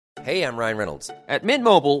Hey, I'm Ryan Reynolds. At Mint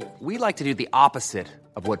Mobile, we like to do the opposite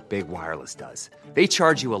of what Big Wireless does. They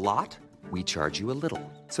charge you a lot, we charge you a little.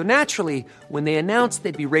 So naturally, when they announced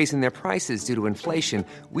they'd be raising their prices due to inflation,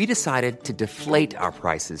 we decided to deflate our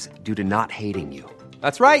prices due to not hating you.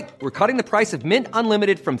 That's right. We're cutting the price of Mint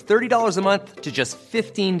Unlimited from $30 a month to just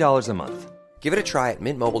 $15 a month. Give it a try at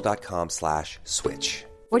mintmobile.com/switch.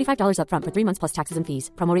 $45 up front for 3 months plus taxes and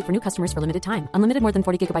fees. Promo rate for new customers for limited time. Unlimited more than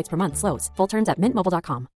 40 gigabytes per month. Slows full terms at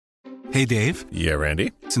mintmobile.com. Hey, Dave. Yeah,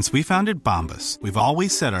 Randy. Since we founded Bombas, we've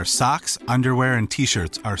always said our socks, underwear, and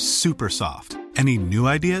T-shirts are super soft. Any new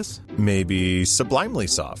ideas? Maybe sublimely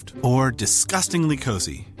soft. Or disgustingly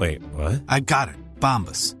cozy. Wait, what? I got it.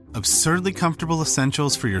 Bombas. Absurdly comfortable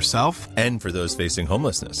essentials for yourself and for those facing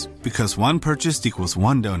homelessness. Because one purchased equals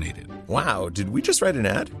one donated. Wow, did we just write an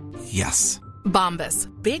ad? Yes. Bombas.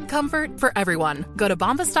 Big comfort for everyone. Go to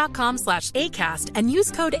bombas.com/ACAST and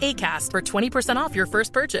use code ACAST for 20% off your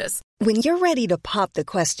first purchase. When you're ready to pop the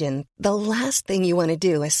question, the last thing you want to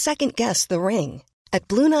do is second-guess the ring. At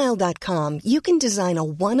BlueNile.com, you can design a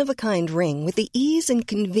one-of-a-kind ring with the ease and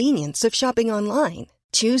convenience of shopping online.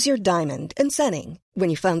 Choose your diamond and setting.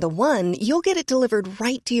 When you find the one, you'll get it delivered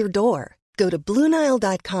right to your door. Go to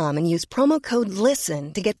BlueNile.com and use promo code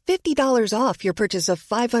LISTEN to get $50 off your purchase of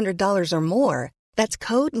 $500 or more. That's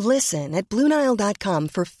code LISTEN at BlueNile.com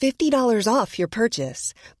for $50 off your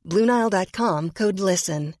purchase. BlueNile.com, code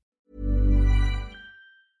LISTEN.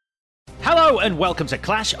 Hello and welcome to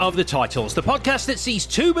Clash of the Titles, the podcast that sees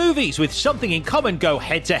two movies with something in common go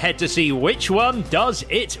head-to-head to see which one does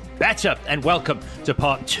it better. And welcome to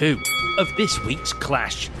part 2 of this week's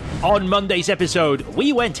Clash. On Monday's episode,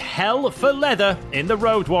 we went hell for leather in The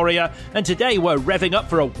Road Warrior, and today we're revving up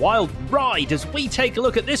for a wild ride as we take a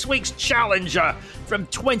look at this week's challenger from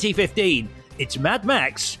 2015. It's Mad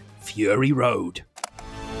Max Fury Road.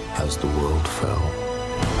 As the world fell,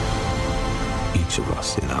 each of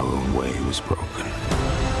us in our own way was broken.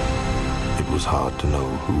 It was hard to know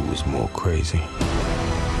who was more crazy.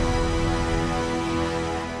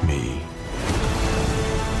 Me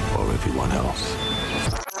or everyone else.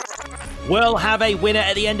 We'll have a winner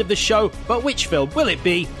at the end of the show, but which film will it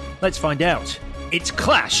be? Let's find out. It's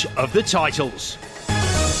Clash of the Titles.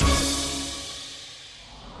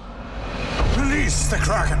 Release the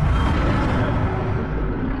Kraken!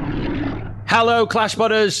 Hello, Clash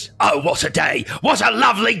Butters. Oh, what a day. What a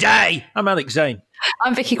lovely day. I'm Alex Zane.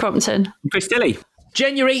 I'm Vicky Crompton. Chris Dilley.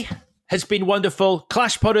 January has been wonderful.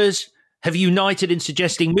 Clash Butters have united in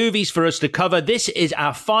suggesting movies for us to cover. This is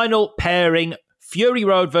our final pairing, Fury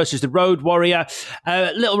Road versus The Road Warrior.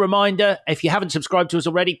 A little reminder, if you haven't subscribed to us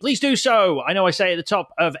already, please do so. I know I say it at the top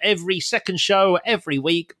of every second show every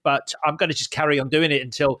week, but I'm going to just carry on doing it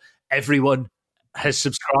until everyone has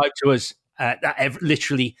subscribed to us.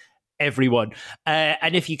 Literally everyone.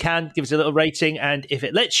 And if you can, give us a little rating. And if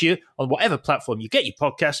it lets you, on whatever platform you get your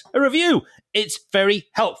podcast, a review. It's very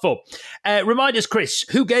helpful. Remind us, Chris,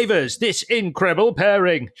 who gave us this incredible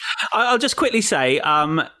pairing? I'll just quickly say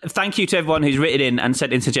thank you to everyone who's written in and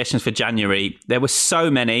sent in suggestions for January. There were so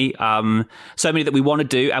many that we want to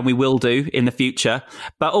do and we will do in the future.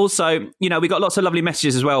 But also, we got lots of lovely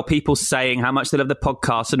messages as well. People saying how much they love the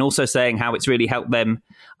podcast and also saying how it's really helped them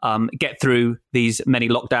get through these many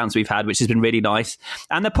lockdowns we've had, which has been really nice.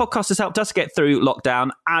 And the podcast has helped us get through lockdown,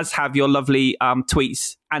 as have your lovely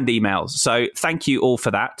tweets and emails. So thank you all for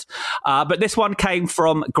that. But this one came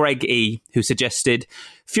from Greg E, who suggested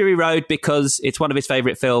Fury Road because it's one of his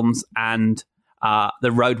favourite films, and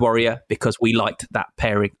The Road Warrior because we liked that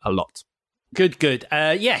pairing a lot. Good.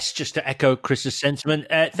 Yes, just to echo Chris's sentiment,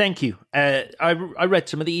 thank you. I read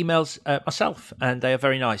some of the emails myself, and they are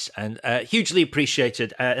very nice and hugely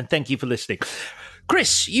appreciated. And thank you for listening.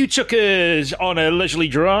 Chris, you took us on a leisurely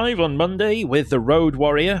drive on Monday with The Road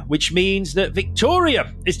Warrior, which means that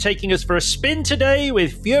Victoria is taking us for a spin today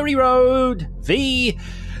with Fury Road. V,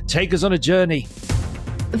 take us on a journey.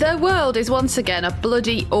 The world is once again a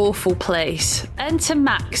bloody awful place. Enter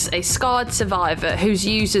Max, a scarred survivor who's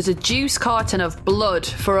used as a juice carton of blood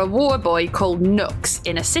for a war boy called Nux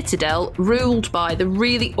in a citadel ruled by the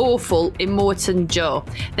really awful Immortan Joe.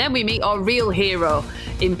 Then we meet our real hero,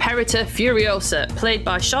 Imperator Furiosa, played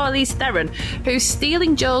by Charlize Theron, who's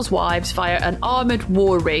stealing Joe's wives via an armoured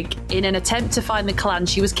war rig in an attempt to find the clan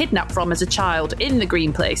she was kidnapped from as a child in the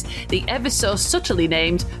Green Place, the ever so subtly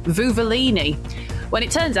named Vuvalini. When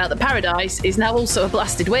it turns out that Paradise is now also a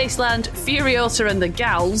blasted wasteland, Furiosa and the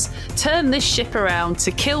Gals turn this ship around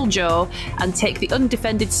to kill Joe and take the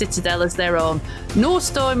undefended citadel as their own. No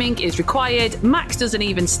storming is required. Max doesn't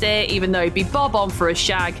even stay, even though he'd be bob on for a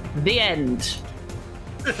shag. The end.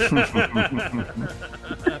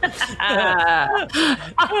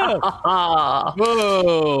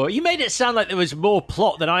 Whoa! You made it sound like there was more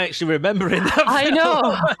plot than I actually remember in that film. I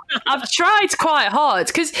know. I've tried quite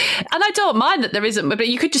hard and I don't mind that there isn't, but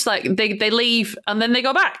you could just like they leave and then they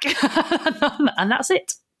go back, and that's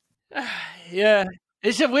it. Yeah.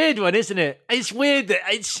 It's a weird one, isn't it? It's weird that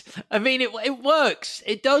it works.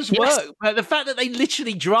 It does work. But the fact that they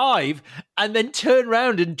literally drive and then turn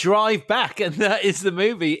around and drive back and that is the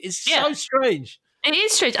movie is so strange. It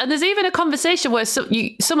is strange. And there's even a conversation where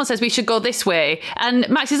someone says we should go this way. And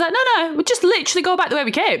Max is like, no, we'll just literally go back the way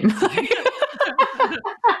we came.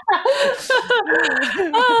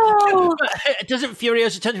 Oh. Doesn't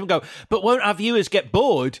Furiosa turn to him and go, but won't our viewers get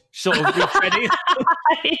bored sort of retreading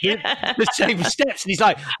the same steps? And he's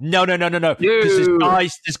like, no. Because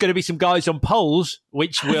there's going to be some guys on poles,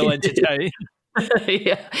 which will entertain.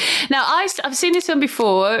 Yeah. Now I've seen this one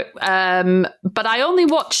before, but I only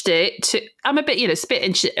watched it. I'm a bit,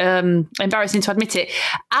 embarrassing to admit it.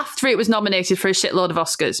 After it was nominated for a shitload of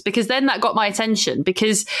Oscars, because then that got my attention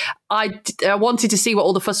because I wanted to see what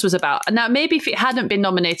all the fuss was about. And now maybe if it hadn't been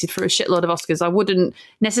nominated for a shitload of Oscars, I wouldn't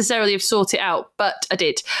necessarily have sought it out, but I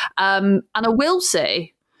did. And I will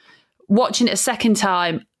say, watching it a second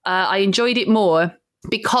time, I enjoyed it more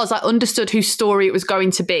because I understood whose story it was going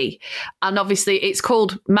to be. And obviously it's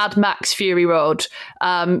called Mad Max Fury Road.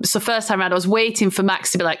 So first time around, I was waiting for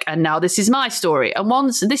Max to be like, and now this is my story.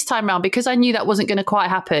 And this time around, because I knew that wasn't going to quite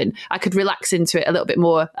happen, I could relax into it a little bit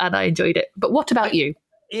more and I enjoyed it. But what about you?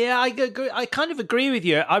 Yeah, I kind of agree with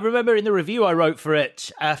you. I remember in the review I wrote for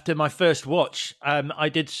it after my first watch, I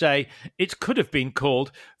did say it could have been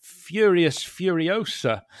called Furious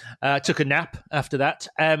Furiosa. I took a nap after that.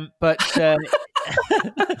 But yeah.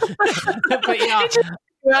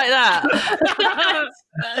 Like that.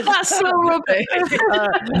 That's so rubbish.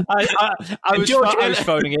 I was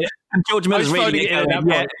phoning it. And George Miller's reading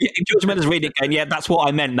it. George Miller's reading it going, yeah, that's what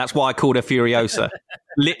I meant. That's why I called her Furiosa.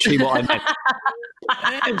 Literally what I meant.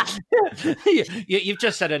 You've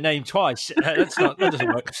just said her name twice. That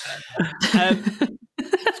doesn't work.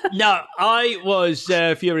 No, I was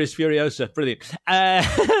Furious Furiosa. Brilliant.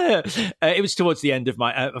 It was towards the end of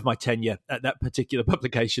my tenure at that particular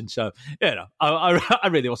publication, so I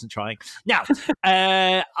really wasn't trying. Now,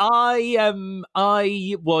 I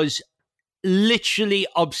was literally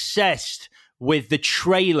obsessed with the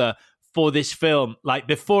trailer for this film. Like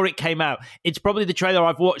before it came out, it's probably the trailer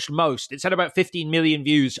I've watched most. It's had about 15 million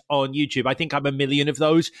views on YouTube. I think I'm a million of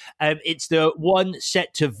those. It's the one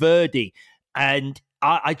set to Verdi, and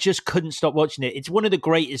I just couldn't stop watching it. It's one of the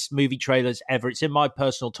greatest movie trailers ever. It's in my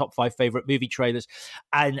personal top 5 favorite movie trailers.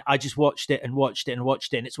 And I just watched it and watched it and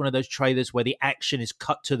watched it. And it's one of those trailers where the action is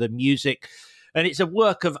cut to the music. And it's a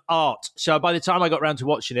work of art. So by the time I got around to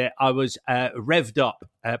watching it, I was revved up,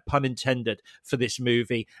 pun intended, for this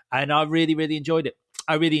movie. And I really, really enjoyed it.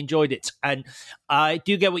 And I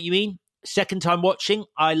do get what you mean. Second time watching,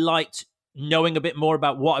 I liked knowing a bit more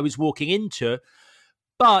about what I was walking into.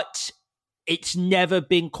 But it's never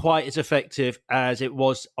been quite as effective as it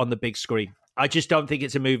was on the big screen. I just don't think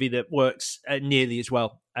it's a movie that works nearly as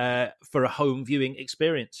well for a home viewing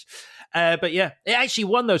experience. But yeah, it actually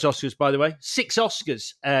won those Oscars, by the way. 6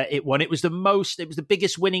 Oscars it won. It was the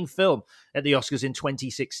biggest winning film at the Oscars in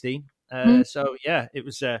 2016. So yeah, it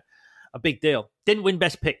was a big deal. Didn't win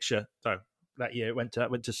Best Picture, though, that year. It went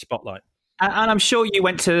to Spotlight. And I'm sure you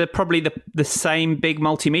went to probably the same big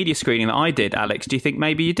multimedia screening that I did, Alex. Do you think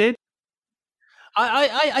maybe you did?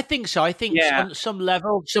 I think so. I think on some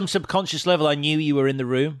level, some subconscious level, I knew you were in the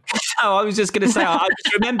room. Oh, I was just going to say, I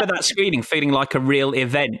just remember that screening feeling like a real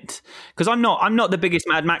event, because I'm not the biggest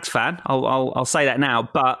Mad Max fan. I'll say that now,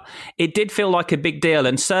 but it did feel like a big deal.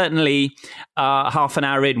 And certainly half an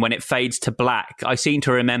hour in, when it fades to black, I seem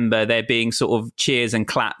to remember there being sort of cheers and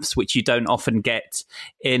claps, which you don't often get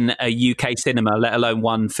in a UK cinema, let alone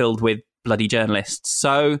one filled with bloody journalists.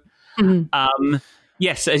 So,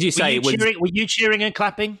 yes, as you say, were you cheering and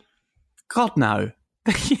clapping? God, no.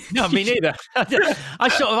 No, me neither.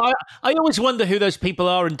 I always wonder who those people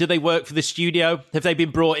are, and do they work for the studio? Have they been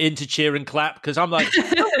brought in to cheer and clap? Because I'm like,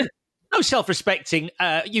 no self-respecting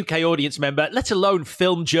UK audience member, let alone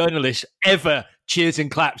film journalist, ever cheers and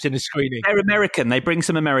claps in a screening. They're American. They bring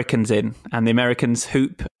some Americans in, and the Americans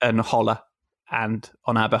hoop and holler, and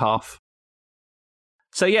on our behalf.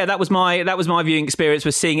 So yeah, that was my viewing experience,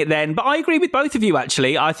 was seeing it then. But I agree with both of you,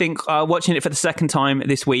 actually. I think watching it for the second time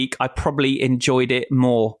this week, I probably enjoyed it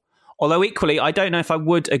more. Although equally, I don't know if I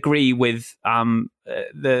would agree with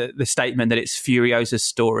the statement that it's Furiosa's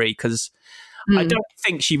story, because I don't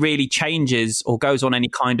think she really changes or goes on any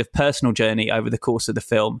kind of personal journey over the course of the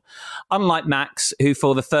film. Unlike Max, who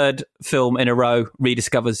for the third film in a row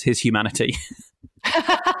rediscovers his humanity.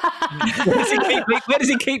 Where does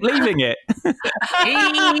he keep leaving it?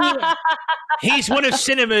 He's one of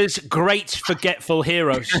cinema's great forgetful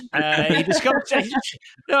heroes. He discovered.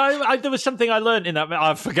 There was something I learned in that.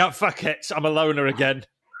 I forgot. Fuck it. I'm a loner again.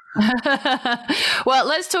 Well,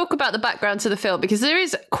 let's talk about the background to the film because there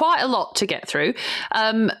is quite a lot to get through.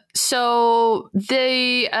 I'm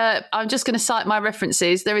just going to cite my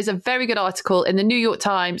references. There is a very good article in the New York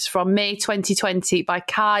Times from May 2020 by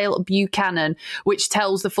Kyle Buchanan, which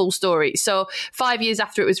tells the full story. So 5 years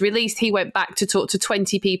after it was released, he went back to talk to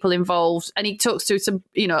 20 people involved, and he talks to some,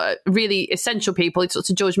 really essential people. He talks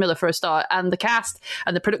to George Miller for a start, and the cast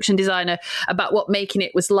and the production designer about what making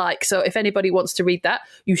it was like. So if anybody wants to read that,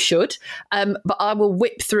 you should. But I will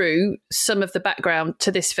whip through some of the background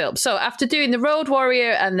to this film. So after doing The Road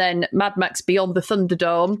Warrior and then Mad Max Beyond the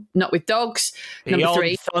Thunderdome, Not With Dogs, Beyond number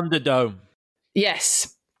 3. Thunderdome.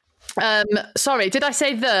 Yes. Sorry, did I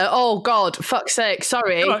say the? Oh, God, fuck's sake,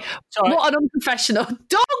 sorry. What an unprofessional.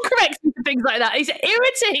 Don't correct me for things like that. It's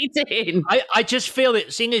irritating. I just feel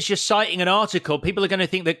that seeing as you're citing an article, people are going to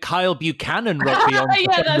think that Kyle Buchanan wrote Beyond the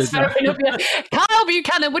Yeah, that's fair enough. Yeah. Kyle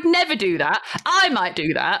Buchanan would never do that. I might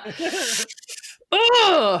do that.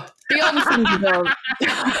 Oh, Beyond Thunderdome.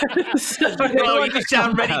 Oh,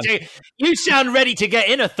 you sound ready to get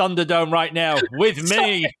in a Thunderdome right now with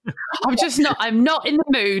me. I'm not in the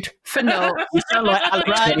mood for no. You sound like Alex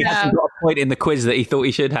right he hasn't got a point in the quiz that he thought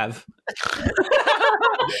he should have.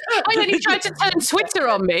 And then he tried to turn Twitter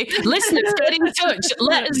on me. Listeners, get in touch.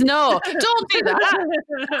 Let us know. Don't do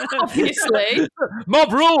that. Obviously.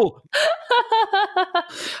 Mob rule.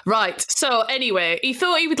 Right. So anyway, he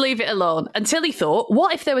thought he would leave it alone until he thought,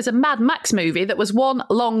 what if there was a Mad Max movie that was one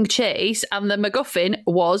long chase and the MacGuffin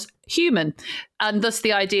was human? And thus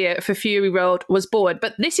the idea for Fury Road was born.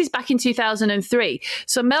 But this is back in 2003.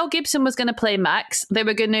 So Mel Gibson was going to play Max. They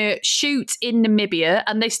were going to shoot in Namibia,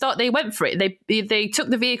 and they went for it. They took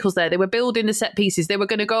the vehicles there. They were building the set pieces. They were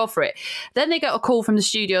going to go for it. Then they got a call from the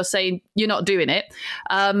studio saying, you're not doing it,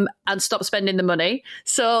 and stop spending the money.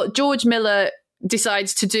 So George Miller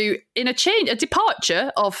decides to do a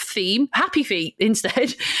departure of theme, Happy Feet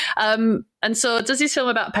instead. And so does this film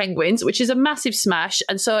about penguins, which is a massive smash.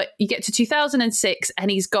 And so you get to 2006 and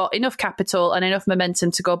he's got enough capital and enough momentum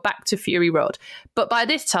to go back to Fury Road. But by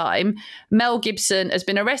this time, Mel Gibson has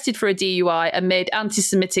been arrested for a DUI and made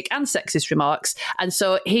anti-Semitic and sexist remarks. And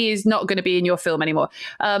so he is not going to be in your film anymore.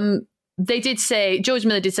 They did say, George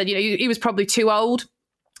Miller did say, he was probably too old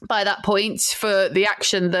by that point for the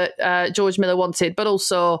action that George Miller wanted, but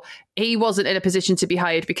also he wasn't in a position to be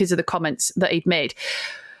hired because of the comments that he'd made.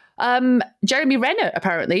 Jeremy Renner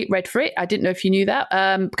apparently read for it. I didn't know if you knew that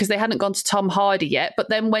because they hadn't gone to Tom Hardy yet. But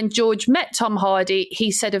then when George met Tom Hardy,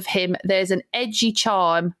 he said of him, there's an edgy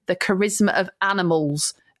charm, the charisma of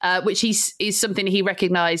animals, which is something he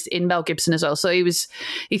recognised in Mel Gibson as well. So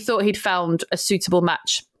he thought he'd found a suitable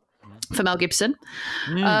match for Mel Gibson.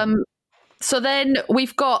 So then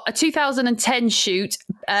we've got a 2010 shoot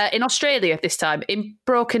in Australia this time, in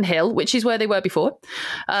Broken Hill, which is where they were before.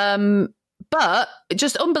 But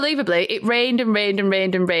just unbelievably, it rained and rained and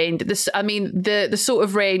rained and rained. The sort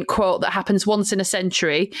of rain, quote, that happens once in a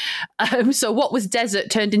century. So what was desert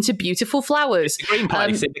turned into beautiful flowers. The green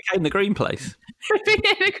place. It became the green place. It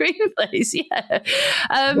became the green place, yeah.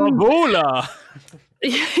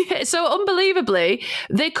 So unbelievably,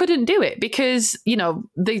 they couldn't do it because, you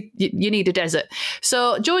need a desert.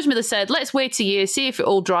 So George Miller said, let's wait a year, see if it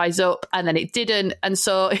all dries up. And then it didn't. And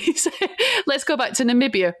so he said, let's go back to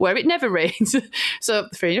Namibia where it never rains. So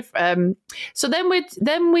fair enough. So then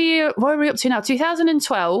what are we up to now?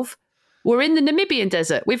 2012. We're in the Namibian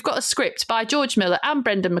desert. We've got a script by George Miller and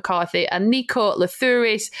Brendan McCarthy and Nico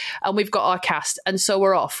Lathouris, and we've got our cast. And so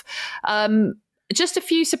we're off. Just a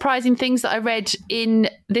few surprising things that I read in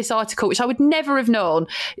this article, which I would never have known,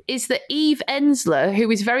 is that Eve Ensler,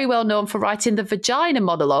 who is very well known for writing the Vagina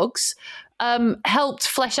monologues, helped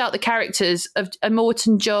flesh out the characters of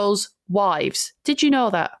Immortan Joe's wives. Did you know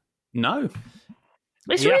that? No.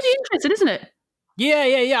 It's really interesting, isn't it?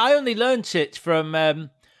 Yeah. I only learnt it from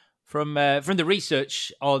the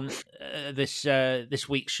research on this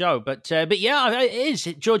week's show, but yeah, it is.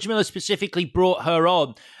 George Miller specifically brought her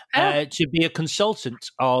on to be a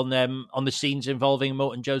consultant on the scenes involving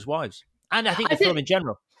Immortan Joe's wives, and I think the film in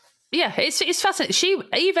general. Yeah, it's fascinating.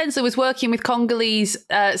 Eve Ensler was working with Congolese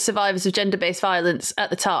survivors of gender-based violence at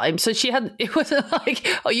the time, so it wasn't like,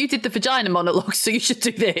 oh, you did the vagina monologue, so you should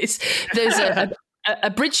do this. There's a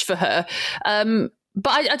bridge for her.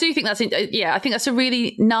 But I do think I think that's a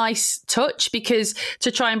really nice touch, because to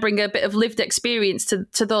try and bring a bit of lived experience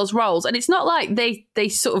to those roles. And it's not like they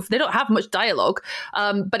don't have much dialogue,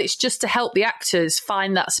 but it's just to help the actors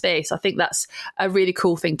find that space. I think that's a really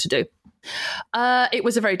cool thing to do. It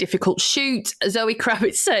was a very difficult shoot. Zoe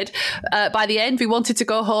Kravitz said, by the end, we wanted to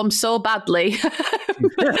go home so badly.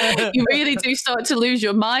 You really do start to lose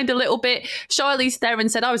your mind a little bit. Charlize Theron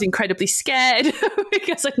said, I was incredibly scared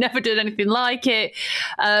because I'd never done anything like it.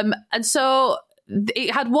 And so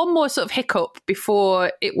it had one more sort of hiccup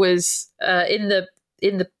before it was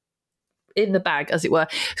in the bag, as it were,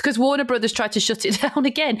 because Warner Brothers tried to shut it down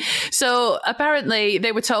again. So apparently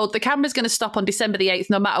they were told the camera's going to stop on December the 8th,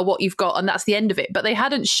 no matter what you've got, and that's the end of it. But they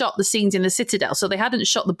hadn't shot the scenes in the Citadel, so they hadn't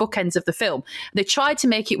shot the bookends of the film. They tried to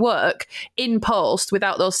make it work in post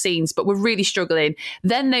without those scenes, but were really struggling.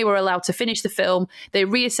 Then they were allowed to finish the film. They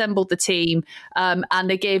reassembled the team, and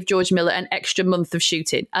they gave George Miller an extra month of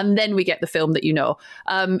shooting. And then we get the film that you know.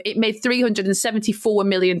 It made $374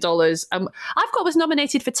 million. I've got it was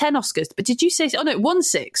nominated for 10 Oscars, but did you say? Oh no, it won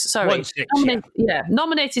 6. Sorry, won 6,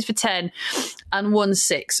 nominated for 10 and won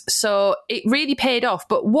 6. So it really paid off.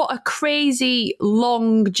 But what a crazy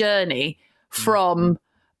long journey from.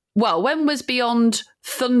 Well, when was Beyond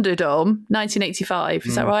Thunderdome? 1985.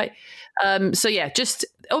 Is that right? So yeah, just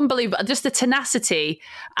unbelievable. Just the tenacity,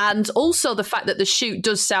 and also the fact that the shoot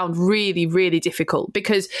does sound really, really difficult,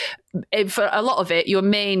 because for a lot of it, your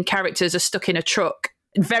main characters are stuck in a truck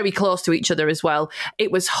very close to each other as well.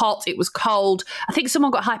 It was hot, it was cold. I think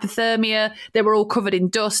someone got hypothermia. They were all covered in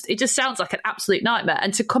dust. It just sounds like an absolute nightmare.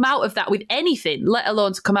 And to come out of that with anything, let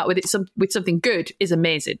alone to come out with it with something good, is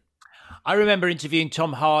amazing. I remember interviewing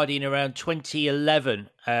Tom Hardy in around 2011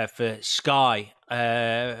 for Sky,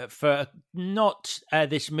 for not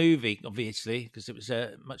this movie, obviously, because it was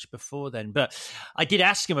much before then. But I did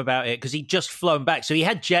ask him about it because he'd just flown back. So he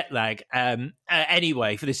had jet lag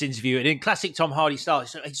anyway for this interview. And in classic Tom Hardy style,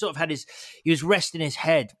 so he sort of had he was resting his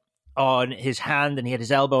head on his hand and he had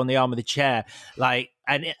his elbow on the arm of the chair,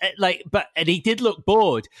 and he did look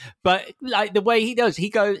bored, but like the way he does, he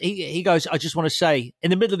goes, I just want to say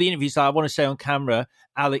in the middle of the interview, I want to say on camera,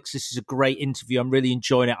 Alex, this is a great interview. I'm really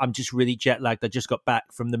enjoying it. I'm just really jet lagged. I just got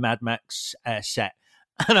back from the Mad Max set.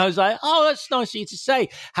 And I was like, oh, that's nice of you to say.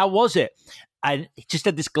 How was it? And he just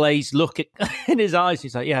had this glazed look in his eyes.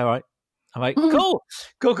 He's like, yeah, all right. I'm like, cool.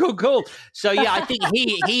 So yeah, I think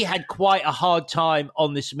he had quite a hard time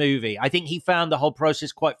on this movie. I think he found the whole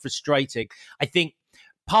process quite frustrating. I think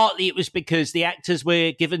partly it was because the actors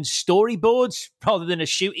were given storyboards rather than a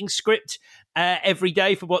shooting script every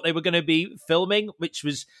day for what they were going to be filming, which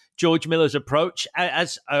was George Miller's approach.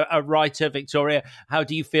 As a writer, Victoria, how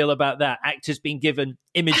do you feel about that? Actors being given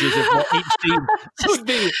images of what each scene would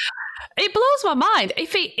be. It blows my mind.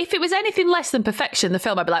 If it was anything less than perfection, the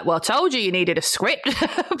film, I'd be like, well, I told you needed a script.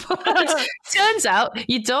 But turns out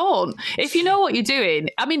you don't. If you know what you're doing.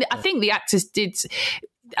 I mean, I think the actors did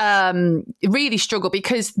really struggle,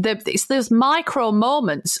 because it's those micro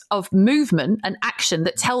moments of movement and action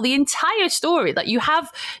that tell the entire story. That you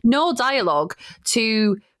have no dialogue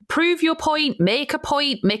to prove your point, make a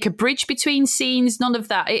bridge between scenes, none of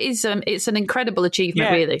that. It's an incredible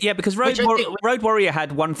achievement, really. Yeah, because Road Warrior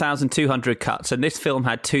had 1,200 cuts, and this film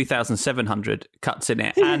had 2,700 cuts in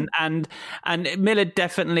it. And Miller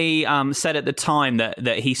definitely said at the time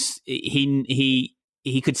that he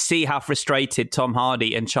could see how frustrated Tom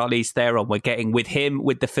Hardy and Charlize Theron were getting with him,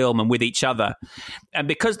 with the film, and with each other. And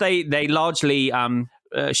because they largely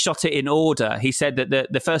shot it in order, he said that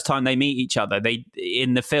the first time they meet each other,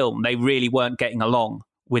 in the film, they really weren't getting along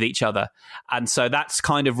with each other. And so that's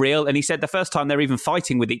kind of real. And he said the first time they're even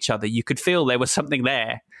fighting with each other, you could feel there was something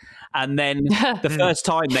there. And then the first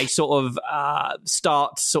time they sort of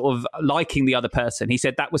start sort of liking the other person, he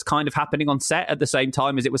said that was kind of happening on set at the same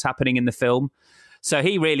time as it was happening in the film. So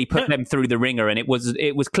he really put them through the ringer, and it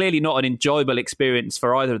was clearly not an enjoyable experience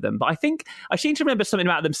for either of them. But I seem to remember something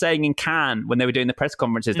about them saying in Cannes when they were doing the press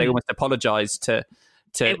conferences, they almost apologised to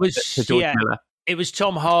George Miller. It was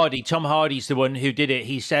Tom Hardy. Tom Hardy's the one who did it.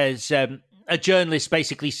 He says, a journalist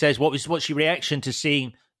basically says, what's your reaction to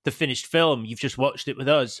seeing the finished film? You've just watched it with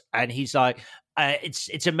us. And he's like,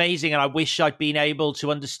 it's amazing, and I wish I'd been able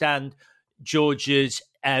to understand George's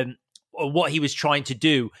what he was trying to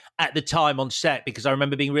do at the time on set, because I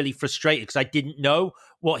remember being really frustrated because I didn't know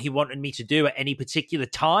what he wanted me to do at any particular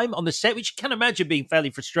time on the set, which you can imagine being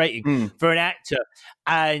fairly frustrating for an actor.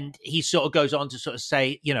 And he sort of goes on to sort of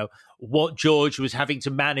say, you know, what George was having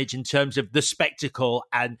to manage in terms of the spectacle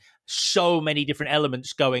and so many different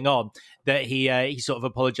elements going on, that he sort of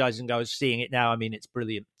apologized and goes, seeing it now, I mean, it's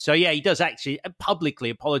brilliant. So yeah, he does actually publicly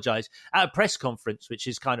apologize at a press conference, which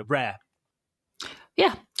is kind of rare.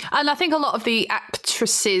 Yeah. And I think a lot of the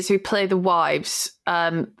actresses who play the wives,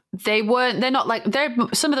 some of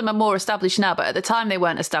them are more established now, but at the time they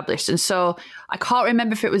weren't established. And so I can't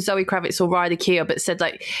remember if it was Zoe Kravitz or Ryder Keough, but said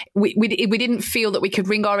like, we didn't feel that we could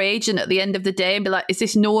ring our agent at the end of the day and be like, is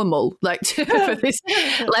this normal? Like for this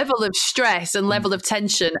level of stress and level of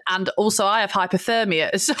tension. And also I have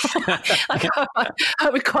hypothermia. So like, I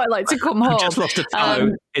would quite like to come home. I just lost a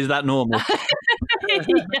toe. Is that normal?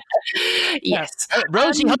 Yes.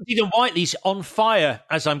 Rosie Huntington-Whiteley's on fire,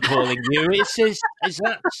 as I'm calling you. Is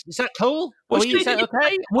that cool? Is that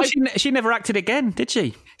okay? Well, she never acted again, did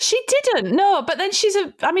she? She didn't, no. But then she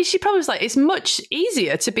probably was like, it's much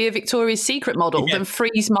easier to be a Victoria's Secret model than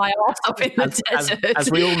freeze my ass up in the desert. As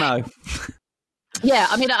we all know. Yeah,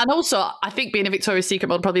 I mean, and also I think being a Victoria's Secret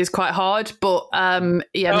model probably is quite hard, but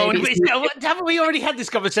maybe. Haven't we already had this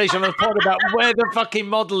conversation on the pod about whether fucking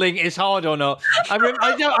modelling is hard or not? I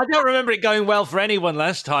don't remember it going well for anyone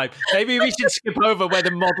last time. Maybe we should skip over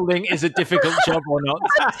whether modelling is a difficult job or not.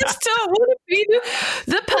 I just don't want to be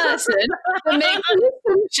the person that makes an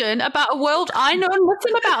assumption about a world I know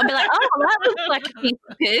nothing about and be like, oh, that looks like a piece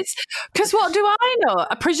of piss. Because what do I know?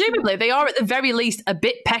 Presumably they are at the very least a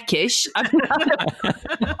bit peckish.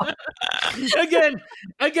 Again,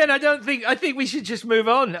 I think we should just move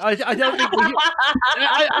on. I don't think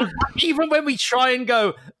even when we try and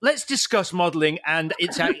go, let's discuss modelling and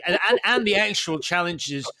and the actual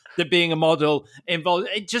challenges that being a model involves,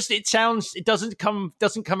 it doesn't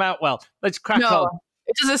come out well. Let's crack on.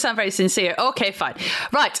 It doesn't sound very sincere. Okay, fine.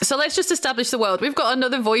 Right, so let's just establish the world. We've got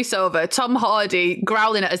another voiceover. Tom Hardy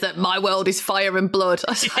growling at us that my world is fire and blood.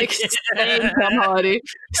 I was like, same, Tom Hardy.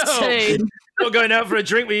 Same. Not going out for a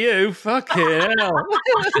drink with you. Fucking hell.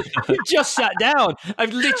 You just sat down.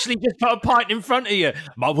 I've literally just put a pint in front of you.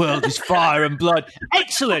 My world is fire and blood.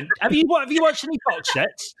 Excellent. Have you watched any box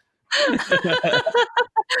sets?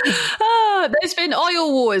 There's been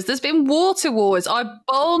oil wars, there's been water wars, our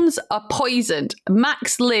bones are poisoned.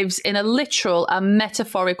 Max lives in a literal and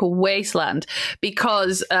metaphorical wasteland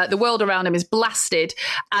because the world around him is blasted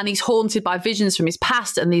and he's haunted by visions from his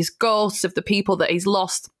past and these ghosts of the people that he's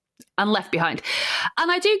lost and left behind. And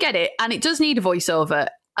I do get it, and it does need a voiceover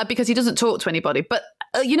because he doesn't talk to anybody, but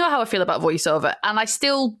you know how I feel about voiceover, and I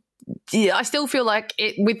still feel like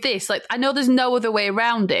it with this, like, I know there's no other way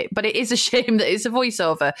around it, but it is a shame that it's a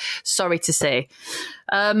voiceover, sorry to say.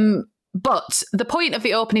 But the point of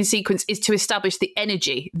the opening sequence is to establish the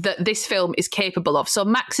energy that this film is capable of. So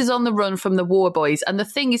Max is on the run from the war boys, and the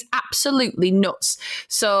thing is absolutely nuts.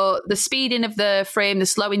 So the speeding of the frame, the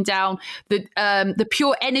slowing down, the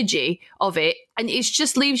pure energy of it, and it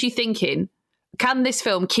just leaves you thinking, can this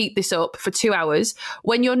film keep this up for 2 hours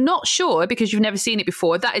when you're not sure because you've never seen it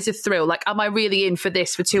before? That is a thrill. Like, am I really in for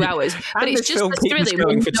this for 2 hours? But it's just film keeps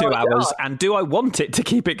going for 2 hours, and do I want it to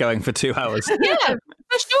keep it going for 2 hours? Yeah,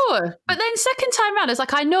 for sure. But then second time round, it's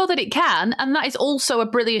like, I know that it can, and that is also a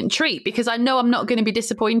brilliant treat because I know I'm not going to be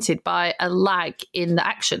disappointed by a lag in the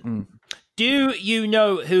action. Do you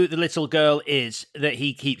know who the little girl is that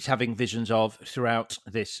he keeps having visions of throughout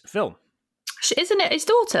this film? Isn't it his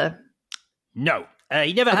daughter? No,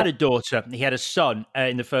 he never had a daughter. He had a son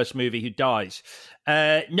in the first movie who dies.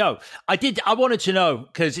 No, I wanted to know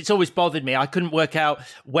because it's always bothered me. I couldn't work out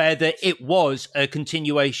whether it was a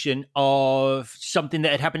continuation of something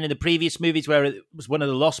that had happened in the previous movies where it was one of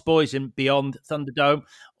the Lost Boys in Beyond Thunderdome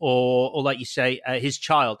or like you say, his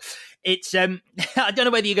child. It's I don't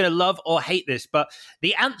know whether you're going to love or hate this, but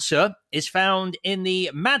the answer is found in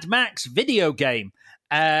the Mad Max video game.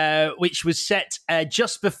 Which was set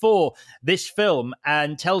just before this film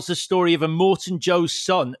and tells the story of Immortan Joe's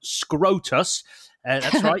son, Scrotus.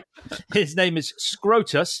 That's right. His name is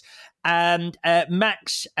Scrotus. And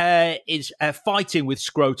Max is fighting with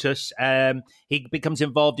Scrotus. He becomes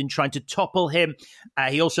involved in trying to topple him.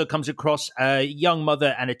 He also comes across a young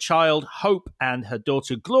mother and a child, Hope, and her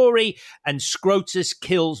daughter, Glory. And Scrotus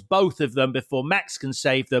kills both of them before Max can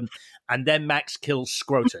save them. And then Max kills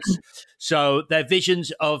Scrotus. So they're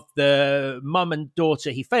visions of the mum and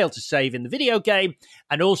daughter he failed to save in the video game.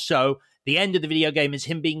 And also the end of the video game is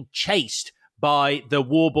him being chased by the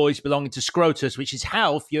war boys belonging to Scrotus, which is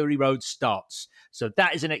how Fury Road starts. So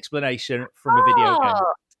that is an explanation from a video game.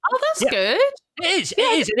 Oh, that's good. It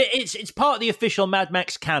is. It's part of the official Mad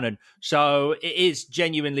Max canon. So it is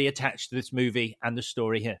genuinely attached to this movie and the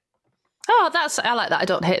story here. Oh, I like that. I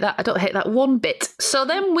don't hate that one bit. So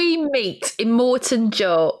then we meet Immortan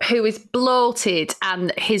Joe, who is bloated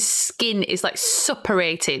and his skin is like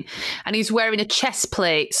suppurating, and he's wearing a chest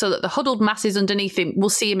plate so that the huddled masses underneath him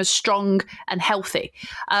will see him as strong and healthy.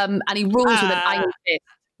 And he rules with an iron fist.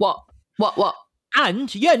 What?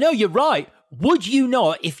 And you're right. Would you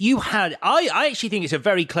not, if you had, I actually think it's a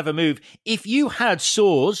very clever move. If you had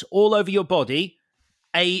sores all over your body,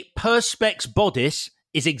 a Perspex bodice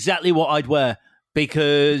is exactly what I'd wear,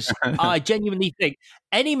 because I genuinely think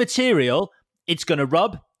any material, it's going to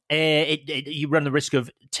rub. You run the risk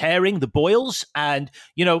of tearing the boils, and,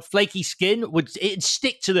 flaky skin it'd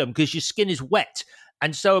stick to them because your skin is wet.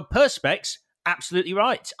 And so Perspex, absolutely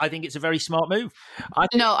right. I think it's a very smart move.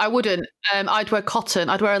 No, I wouldn't. I'd wear cotton.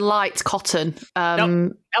 I'd wear a light cotton.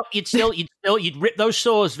 No, you'd rip those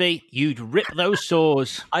sores, V. You'd rip those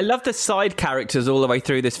sores. I love the side characters all the way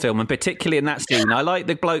through this film, and particularly in that scene. I like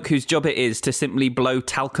the bloke whose job it is to simply blow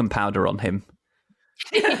talcum powder on him.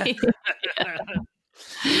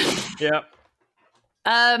 Yeah.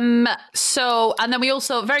 So, and then we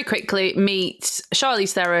also very quickly meet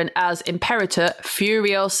Charlize Theron as Imperator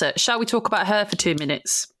Furiosa. Shall we talk about her for 2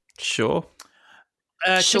 minutes? Sure.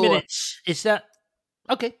 2 minutes. Is that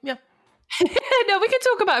okay? Yeah. No, we can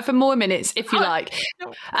talk about it for more minutes if you like.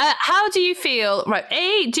 How do you feel? Right.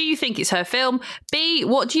 A, do you think it's her film? B,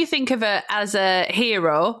 what do you think of her as a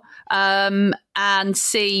hero? And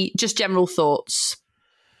C, just general thoughts.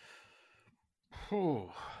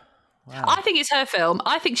 Wow. I think it's her film.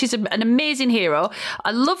 I think she's an amazing hero.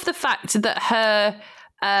 I love the fact that her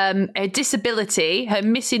disability, her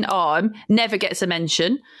missing arm, never gets a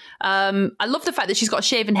mention. I love the fact that she's got a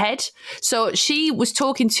shaven head. So she was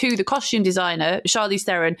talking to the costume designer, Charlize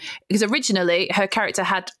Theron, because originally her character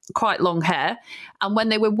had quite long hair. And when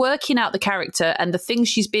they were working out the character and the things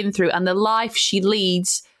she's been through and the life she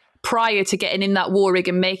leads prior to getting in that war rig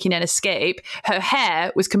and making an escape, her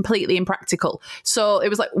hair was completely impractical. So it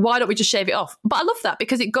was like, why don't we just shave it off? But I love that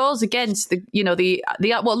because it goes against the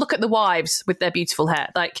well, look at the wives with their beautiful hair.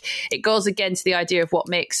 Like, it goes against the idea of what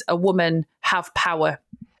makes a woman have power.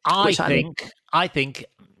 I think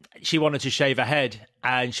she wanted to shave her head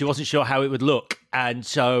and she wasn't sure how it would look. And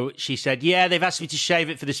so she said, yeah, they've asked me to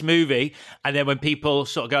shave it for this movie. And then when people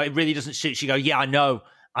sort of go, it really doesn't suit, she go, yeah, I know,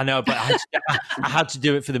 but I had to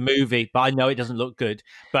do it for the movie, but I know it doesn't look good.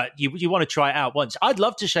 But you want to try it out once. I'd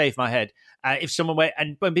love to shave my head. If someone went,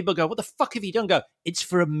 and when people go, what the fuck have you done? Go, it's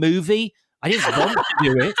for a movie. I didn't want to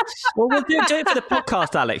do it. Well, we'll do it for the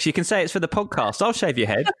podcast, Alex. You can say it's for the podcast. I'll shave your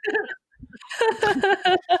head.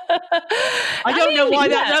 I don't know why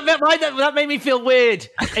that made me feel weird.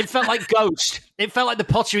 It felt like Ghost. It felt like the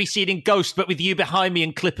pottery scene in Ghost, but with you behind me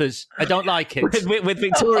and clippers. I don't like it. with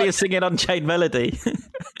Victoria singing Unchained Melody.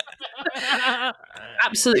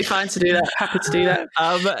 Absolutely fine to do that. Happy to do that.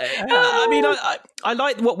 I mean, I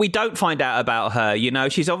like what we don't find out about her. You know,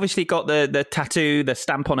 she's obviously got the tattoo, the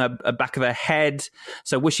stamp on her back of her head.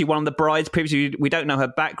 So was she one of the brides previously? We don't know her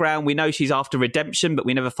background. We know she's after redemption, but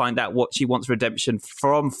we never find out what she wants redemption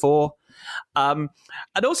for. And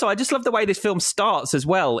also, I just love the way this film starts as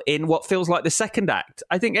well in what feels like the second act.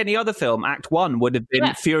 I think any other film, Act 1, would have been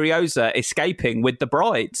Furiosa escaping with the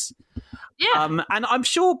brides. Yeah. And I'm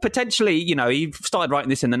sure potentially, you know, he started writing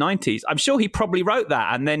this in the 90s. I'm sure he probably wrote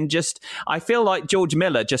that. And then I feel like George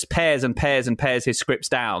Miller just pairs and pairs and pairs his scripts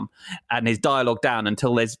down and his dialogue down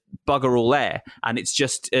until there's bugger all there. And it's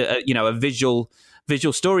just, a visual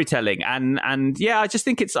storytelling. And yeah, I just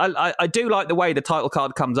think I do like the way the title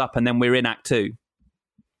card comes up and then we're in Act 2.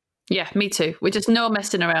 Yeah, me too. We're just no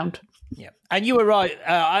messing around. Yeah, and you were right.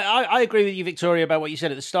 I agree with you, Victoria, about what you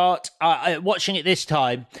said at the start. Watching it this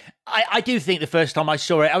time, I do think the first time I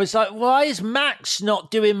saw it, I was like, why is Max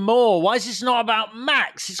not doing more? Why is this not about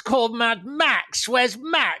Max? It's called Mad Max. Where's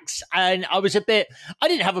Max? And I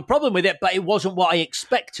didn't have a problem with it, but it wasn't what I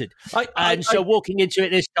expected. So walking into it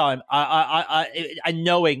this time, and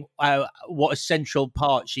knowing what a central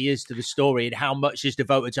part she is to the story and how much is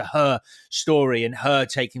devoted to her story and her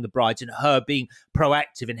taking the brides and her being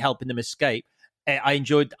proactive in helping them escape, I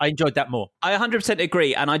enjoyed that more. I 100%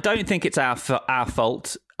 agree, and I don't think it's our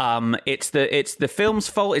fault. It's the film's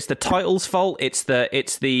fault. It's the title's fault. It's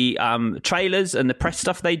the trailers and the press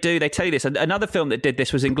stuff they do. They tell you this. Another film that did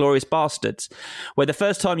this was Inglourious Bastards, where the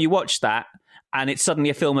first time you watch that, and it's suddenly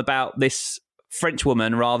a film about this French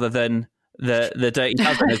woman rather than the Dirty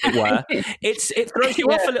Dozen, as it were, it throws you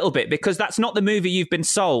off a little bit because that's not the movie you've been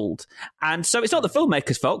sold. And so it's not the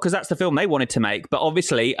filmmaker's fault because that's the film they wanted to make. But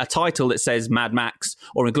obviously a title that says Mad Max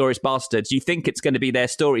or Inglourious Bastards, you think it's going to be their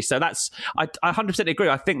story. So I 100% agree.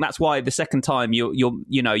 I think that's why the second time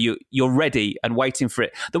you're ready and waiting for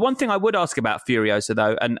it. The one thing I would ask about Furiosa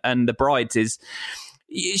though, and the brides is,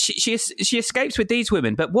 she escapes with these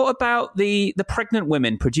women, but what about the pregnant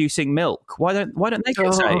women producing milk? Why don't they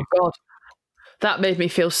get saved? God. That made me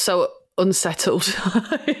feel so unsettled.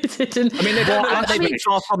 They've been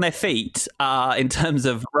fast on their feet in terms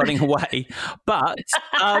of running away, but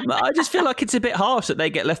I just feel like it's a bit harsh that they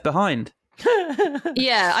get left behind.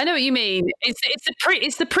 Yeah, I know what you mean.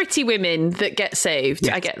 It's the pretty women that get saved.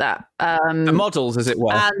 Yes. I get that. The models, as it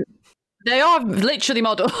were. They are literally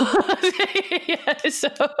models. I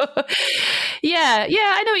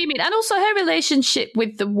know what you mean. And also her relationship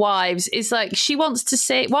with the wives is like, she wants to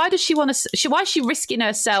say, why is she risking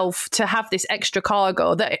herself to have this extra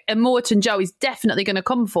cargo that Immortan Joe is definitely going to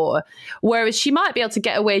come for? Whereas she might be able to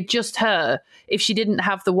get away just her if she didn't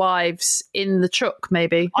have the wives in the truck,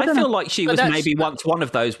 maybe. I feel like she was maybe once one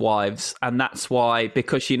of those wives, and that's why,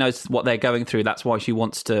 because she knows what they're going through, that's why she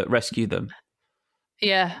wants to rescue them.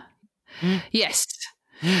 Yeah. Yes.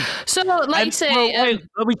 So, like you say,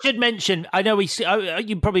 we should mention. I know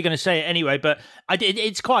you're probably going to say it anyway, but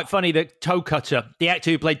it's quite funny that Toe Cutter, the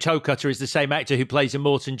actor who played Toe Cutter, is the same actor who plays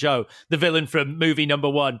Immortan Joe, the villain from movie number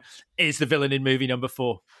 1, is the villain in movie number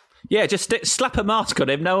 4. Yeah, just slap a mask on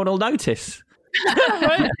him; no one will notice.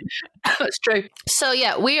 That's true. So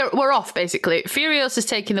yeah, we're off basically. Furiosa's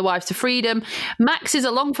taking the wives to freedom. Max is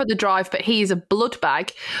along for the drive, but he is a blood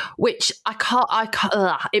bag, which I can't.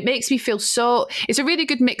 It makes me feel so. It's a really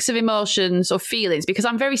good mix of emotions or feelings because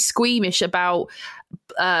I'm very squeamish about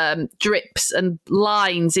drips and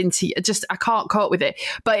lines into I can't cope with it.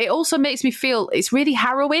 But it also makes me feel it's really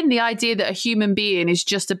harrowing, the idea that a human being is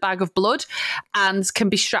just a bag of blood and can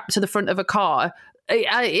be strapped to the front of a car.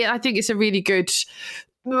 I think it's a really good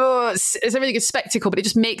spectacle, but it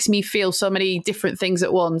just makes me feel so many different things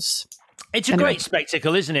at once. It's a great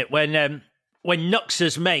spectacle, isn't it? When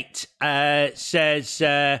Nux's mate says,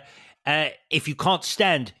 if you can't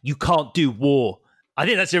stand, you can't do war. I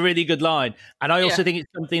think that's a really good line. And I also think it's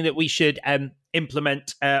something that we should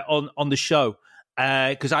implement on the show.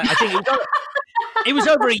 Because I think it was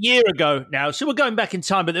over a year ago now. So we're going back in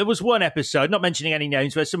time, but there was one episode, not mentioning any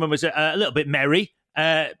names, where someone was a little bit merry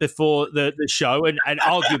before the show and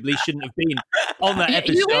arguably shouldn't have been on that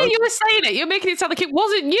episode. You were saying it. You're making it sound like it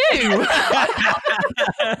wasn't you.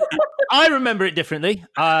 I remember it differently.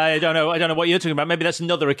 I don't know what you're talking about. Maybe that's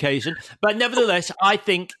another occasion. But nevertheless, I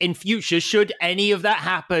think in future, should any of that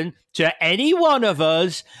happen to any one of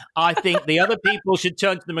us, I think the other people should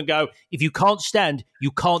turn to them and go, if you can't stand,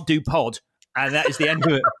 you can't do pod. And that is the end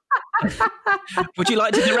of it. Would you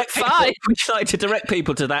like to direct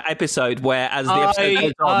people to that episode where, as the episode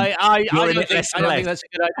goes on, I don't think that's a good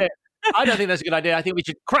idea. I don't think that's a good idea. I think we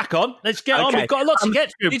should crack on. Let's get on. We've got a lot to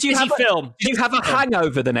get through. Did you have a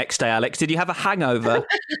hangover the next day, Alex? Did you have a hangover?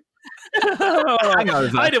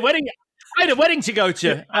 I had a wedding to go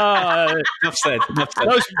to. Enough said.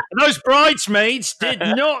 Those bridesmaids did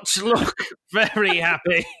not look very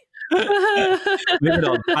happy. Moving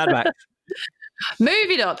on. Mad Max.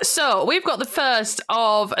 Moving on. So we've got the first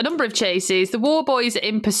of a number of chases. The war boys are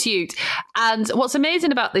in pursuit. And what's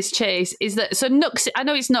amazing about this chase is that, so Nux, I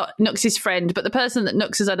know it's not Nux's friend, but the person that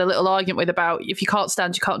Nux has had a little argument with about if you can't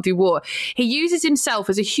stand, you can't do war, he uses himself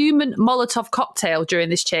as a human Molotov cocktail during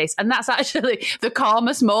this chase. And that's actually the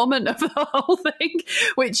calmest moment of the whole thing,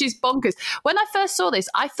 which is bonkers. When I first saw this,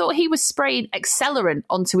 I thought he was spraying accelerant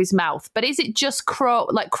onto his mouth. But is it just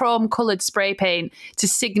chrome-coloured spray paint to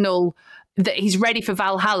signal that he's ready for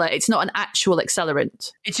Valhalla? It's not an actual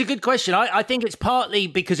accelerant. It's a good question. I think it's partly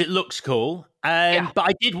because it looks cool, but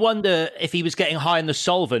I did wonder if he was getting high in the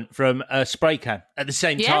solvent from a spray can at the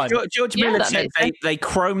same time. George Miller said they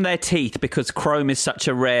chrome their teeth because chrome is such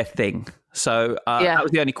a rare thing. So that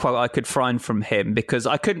was the only quote I could find from him, because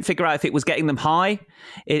I couldn't figure out if it was getting them high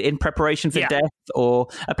in preparation for death, or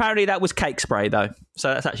apparently that was cake spray though.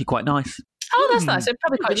 So that's actually quite nice. Oh, that's nice. It's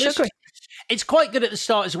probably quite sugary. It's quite good at the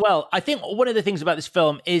start as well. I think one of the things about this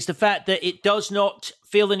film is the fact that it does not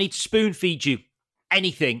feel the need to spoon feed you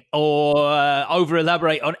anything or over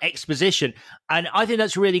elaborate on exposition. And I think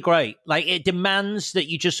that's really great. Like, it demands that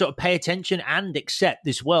you just sort of pay attention and accept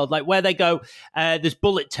this world. Like where they go, there's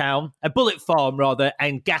Bullet Farm rather,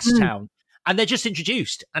 and Gas Town. And they're just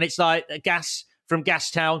introduced. And it's like gas from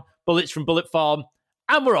Gas Town, bullets from Bullet Farm,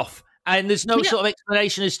 and we're off. And there's no sort of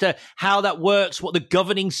explanation as to how that works, what the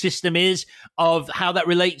governing system is, of how that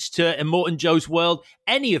relates to Immortan Joe's world,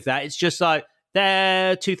 any of that. It's just like,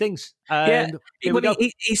 they're two things. And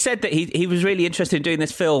he said that he was really interested in doing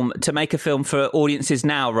this film to make a film for audiences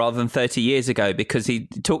now rather than 30 years ago, because he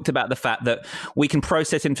talked about the fact that we can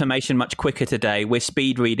process information much quicker today. We're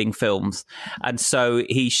speed reading films. And so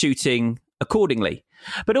he's shooting accordingly.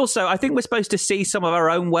 But also, I think we're supposed to see some of our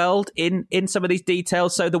own world in some of these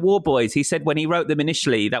details. So the War Boys, he said when he wrote them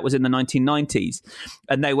initially, that was in the 1990s,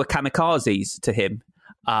 and they were kamikazes to him.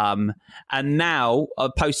 And now,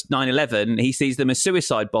 post 9/11, he sees them as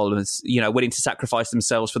suicide bombers, willing to sacrifice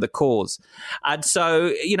themselves for the cause. And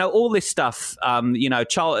so, all this stuff,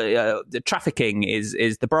 child trafficking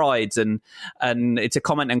is the brides, and it's a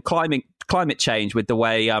comment on climate change with the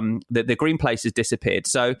way the green place has disappeared.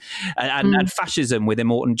 So, and fascism with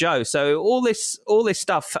Immortan Joe. So all this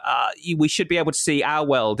stuff, we should be able to see our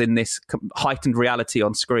world in this heightened reality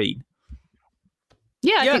on screen.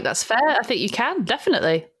 Yeah, I think that's fair. I think you can,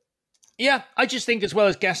 definitely. Yeah, I just think as well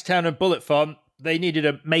as Gastown and Bullet Farm, they needed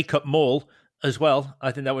a makeup mall as well.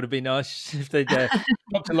 I think that would have been nice if they'd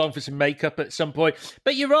popped along for some makeup at some point.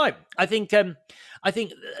 But you're right. I think the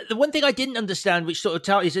one thing I didn't understand, which sort of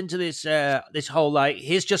ties into this this whole, like,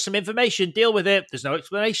 here's just some information, deal with it, there's no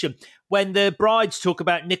explanation. When the brides talk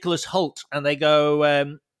about Nicholas Hoult and they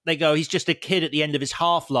go, he's just a kid at the end of his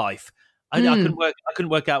half-life. I couldn't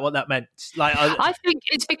work out what that meant. Like, I think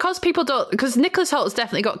it's because people don't, because Nicholas Holt's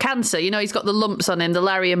definitely got cancer. He's got the lumps on him, the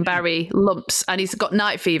Larry and Barry lumps, and he's got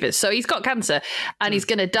night fevers. So he's got cancer and he's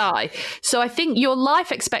going to die. So I think your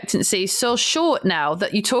life expectancy is so short now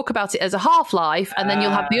that you talk about it as a half-life, and then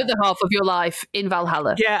you'll have the other half of your life in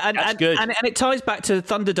Valhalla. Yeah, and it ties back to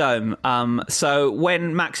Thunderdome. So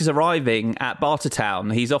when Max is arriving at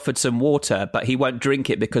Bartertown, he's offered some water, but he won't drink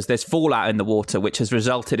it because there's fallout in the water, which has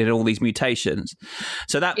resulted in all these mutations.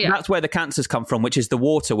 So that's where the cancers come from, which is the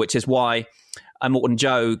water, which is why Immortan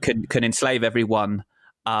Joe can enslave everyone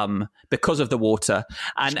because of the water.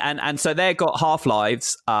 And so they've got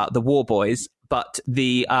half-lives, the War Boys. But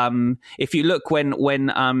if you look when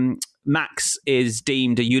Max is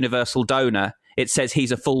deemed a universal donor, it says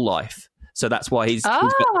he's a full life. So that's why he's got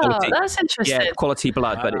quality, that's interesting. Quality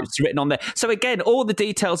blood, but it's written on there. So again, all the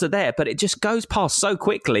details are there, but it just goes past so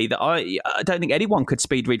quickly that I don't think anyone could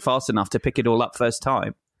speed read fast enough to pick it all up first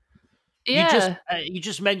time. Yeah. You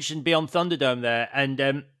just mentioned Beyond Thunderdome there,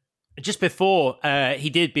 and just before he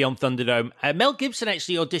did Beyond Thunderdome, Mel Gibson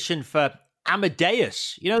actually auditioned for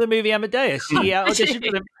Amadeus. You know the movie Amadeus? He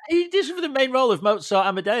auditioned for the main role of Mozart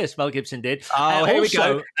Amadeus, Mel Gibson did. Oh, here we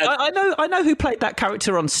go. I know who played that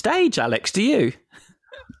character on stage, Alex. Do you?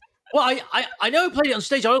 Well, I know who played it on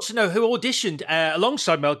stage. I also know who auditioned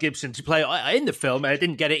alongside Mel Gibson to play in the film. I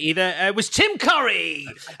didn't get it either. It was Tim Curry.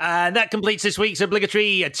 And that completes this week's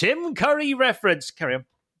obligatory Tim Curry reference. Carry on.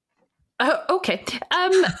 Okay.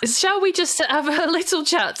 Shall we just have a little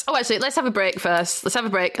chat? Oh, actually, let's have a break first. Let's have a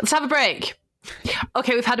break.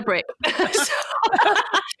 Okay, we've had a break.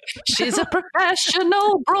 She's a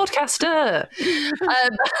professional broadcaster. You've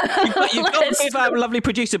got to give our lovely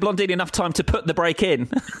producer Blondine enough time to put the break in.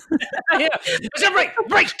 Yeah. Let's have a break.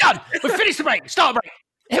 Break's done. We've finished the break. Start a break.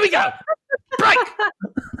 Here we go. Break.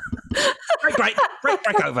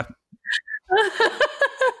 Break over.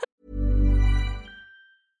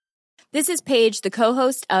 This is Paige, the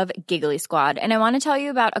co-host of Giggly Squad, and I want to tell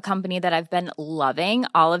you about a company that I've been loving,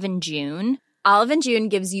 Olive & June. Olive & June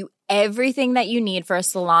gives you everything that you need for a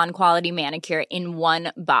salon-quality manicure in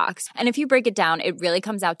one box. And if you break it down, it really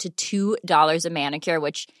comes out to $2 a manicure,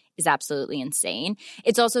 which is absolutely insane.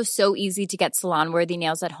 It's also so easy to get salon-worthy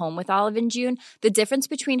nails at home with Olive & June. The difference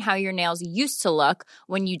between how your nails used to look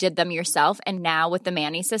when you did them yourself and now with the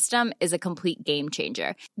Mani system is a complete game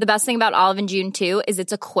changer. The best thing about Olive & June, too, is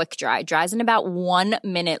it's a quick dry. Dries in about 1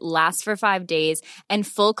 minute, lasts for 5 days, and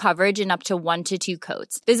full coverage in up to 1 to 2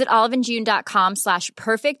 coats. Visit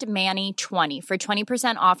oliveandjune.com/perfectmani20 for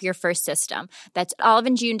 20% off your first system. That's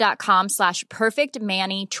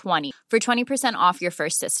oliveandjune.com/perfectmani20 for 20% off your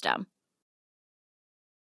first system.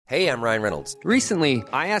 Hey, I'm Ryan Reynolds. Recently,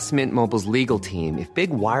 I asked Mint Mobile's legal team if big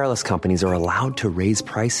wireless companies are allowed to raise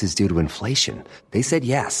prices due to inflation. They said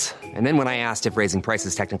yes. And then when I asked if raising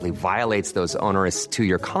prices technically violates those onerous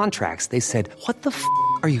 2-year contracts, they said, "What the f***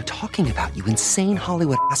 are you talking about, you insane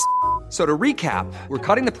Hollywood ass?" So to recap, we're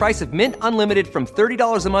cutting the price of Mint Unlimited from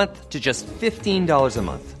 $30 a month to just $15 a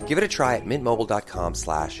month. Give it a try at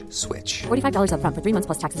mintmobile.com/switch. $45 up front for 3 months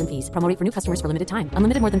plus taxes and fees. Promo rate for new customers for limited time.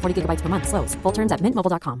 Unlimited more than 40 gigabytes per month. Slows full terms at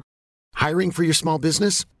mintmobile.com. Hiring for your small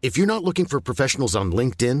business? If you're not looking for professionals on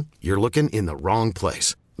LinkedIn, you're looking in the wrong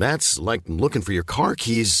place. That's like looking for your car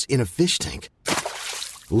keys in a fish tank.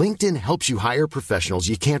 LinkedIn helps you hire professionals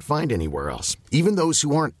you can't find anywhere else, even those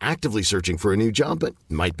who aren't actively searching for a new job but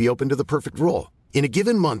might be open to the perfect role. In a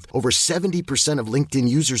given month, over 70% of LinkedIn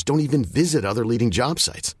users don't even visit other leading job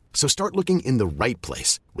sites. So start looking in the right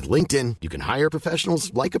place. With LinkedIn, you can hire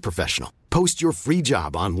professionals like a professional. Post your free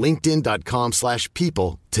job on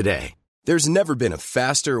linkedin.com/people today. There's never been a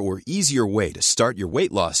faster or easier way to start your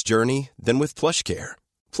weight loss journey than with PlushCare.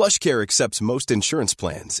 PlushCare accepts most insurance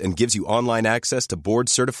plans and gives you online access to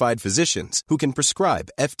board-certified physicians who can prescribe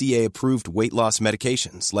FDA-approved weight loss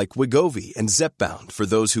medications like Wegovy and Zepbound for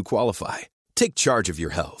those who qualify. Take charge of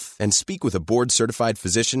your health and speak with a board-certified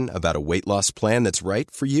physician about a weight loss plan that's right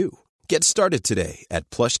for you. Get started today at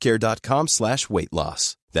plushcare.com/weight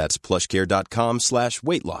loss. That's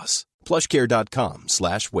plushcare.com/weight loss.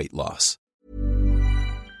 plushcare.com/weight loss.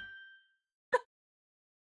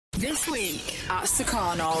 This week at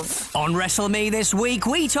Stakhanov. On WrestleMe this week,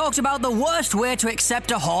 we talked about the worst way to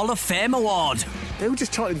accept a Hall of Fame award. They were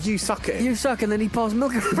just chanting, "You suck it." You suck, and then he pours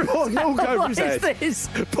milk over Pouring milk over his head. What is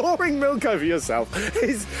this? Pouring milk over yourself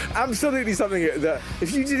is absolutely something that,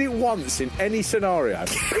 if you did it once in any scenario,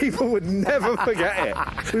 people would never forget it.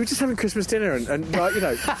 We were just having Christmas dinner and like, you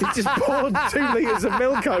know, he just poured 2 litres of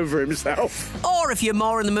milk over himself. Or if you're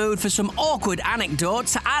more in the mood for some awkward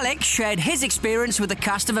anecdotes, Alex shared his experience with the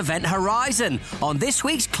cast of Event Horizon on this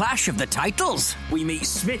week's Clash of the Titles. We meet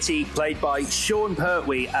Smitty, played by Sean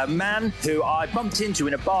Pertwee, a man who I bumped into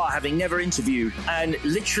in a bar having never interviewed and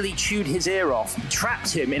literally chewed his ear off,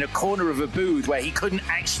 trapped him in a corner of a booth where he couldn't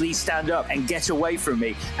actually stand up and get away from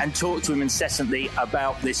me, and talked to him incessantly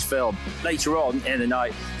about this film. Later on in the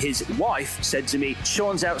night, his wife said to me,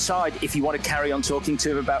 "Sean's outside if you want to carry on talking to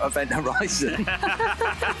him about Event Horizon."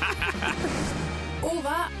 All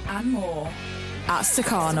that and more at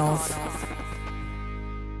Stakhanov.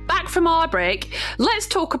 Back from our break, let's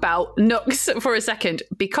talk about Nux for a second,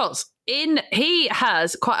 because he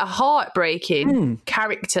has quite a heartbreaking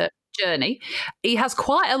character journey. He has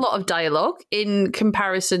quite a lot of dialogue in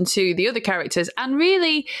comparison to the other characters, and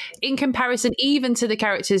really in comparison even to the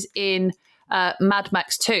characters in Mad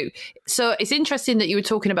Max 2. So it's interesting that you were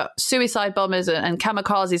talking about suicide bombers and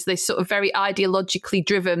kamikazes, this sort of very ideologically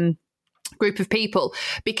driven group of people,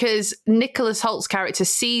 because Nicholas Holt's character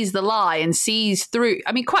sees the lie and sees through,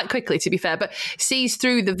 I mean, quite quickly to be fair, but sees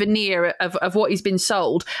through the veneer of what he's been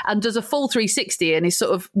sold and does a full 360 and is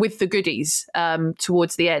sort of with the goodies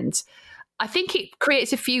towards the end. I think it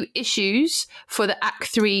creates a few issues for the Act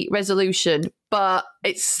 3 resolution, but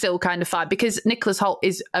it's still kind of fine because Nicholas Hoult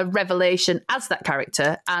is a revelation as that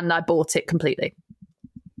character, and I bought it completely.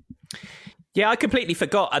 Yeah, I completely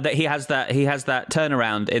forgot that he has that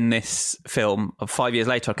turnaround in this film of 5 years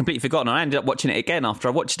later. I completely forgotten. I ended up watching it again after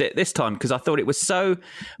I watched it this time because I thought it was so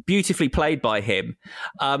beautifully played by him.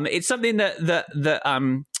 It's something that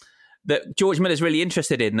George Miller's really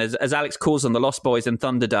interested in, as Alex calls them, the Lost Boys and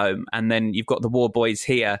Thunderdome, and then you've got the War Boys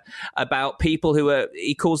here, about people who are,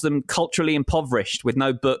 he calls them culturally impoverished, with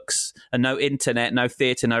no books and no internet, no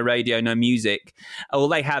theatre, no radio, no music. All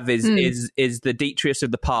they have is the detritus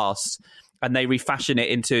of the past. And they refashion it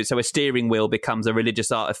into, so a steering wheel becomes a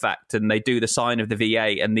religious artifact, and they do the sign of the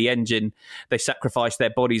V8, and the engine they sacrifice their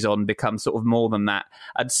bodies on becomes sort of more than that.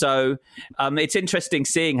 And so it's interesting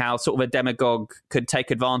seeing how sort of a demagogue could take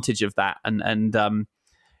advantage of that, and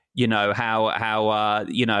you know how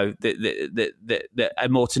you know that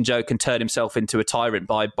Immortan Joe can turn himself into a tyrant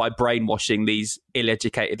by brainwashing these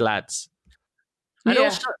ill-educated lads. And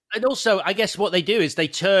also, I guess what they do is they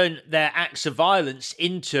turn their acts of violence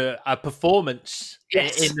into a performance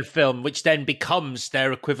in the film, which then becomes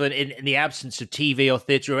their equivalent in the absence of TV or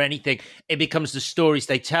theatre or anything. It becomes the stories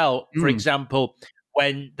they tell. For example,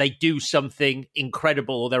 when they do something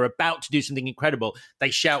incredible or they're about to do something incredible,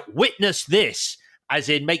 they shout, "Witness this," as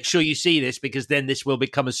in, make sure you see this because then this will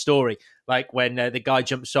become a story. Like when the guy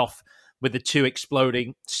jumps off with the 2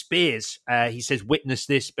 exploding spears. He says, "Witness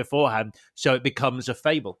this" beforehand, so it becomes a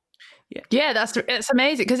fable. Yeah, it's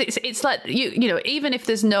amazing because it's like you know, even if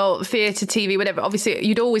there's no theatre, TV, whatever, obviously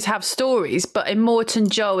you'd always have stories, but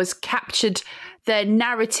Immortan Joe has captured their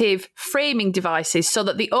narrative framing devices so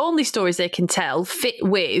that the only stories they can tell fit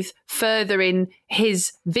with furthering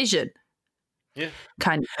his vision. Yeah.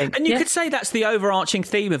 Kind of thing. And you could say that's the overarching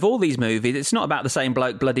theme of all these movies. It's not about the same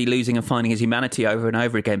bloke bloody losing and finding his humanity over and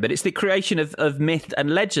over again, but it's the creation of myth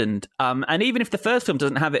and legend. And even if the first film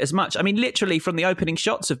doesn't have it as much, I mean, literally from the opening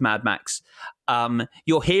shots of Mad Max,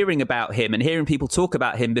 you're hearing about him and hearing people talk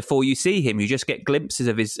about him before you see him. You just get glimpses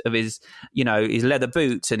of his you know, his leather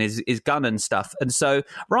boots and his gun and stuff. And so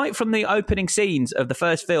right from the opening scenes of the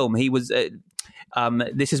first film, he was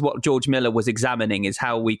this is what George Miller was examining: is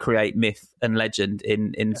how we create myth and legend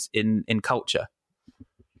in culture.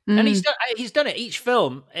 And he's done it. Each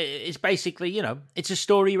film is basically, it's a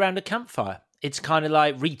story around a campfire. It's kind of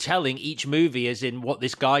like retelling each movie as in what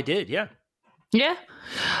this guy did. Yeah. Yeah.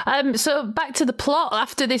 So back to the plot.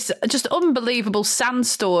 After this just unbelievable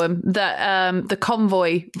sandstorm that the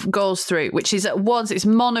convoy goes through, which is at once it's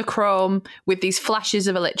monochrome with these flashes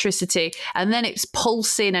of electricity, and then it's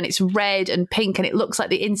pulsing and it's red and pink and it looks like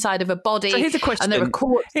the inside of a body. So here's a question.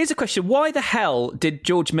 Here's a question. Why the hell did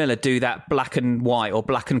George Miller do that black and white or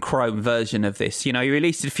black and chrome version of this? He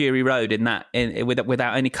released Fury Road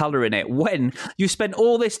without any colour in it. When you spent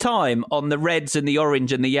all this time on the reds and the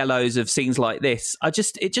orange and the yellows of scenes like this,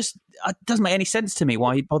 it doesn't make any sense to me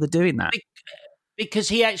why he'd bother doing that. Because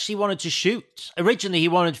he actually wanted to shoot. Originally, he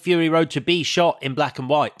wanted Fury Road to be shot in black and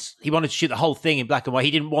white. He wanted to shoot the whole thing in black and white.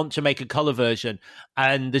 He didn't want to make a colour version.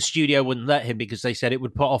 And the studio wouldn't let him because they said it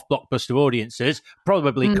would put off blockbuster audiences,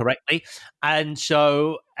 probably correctly. And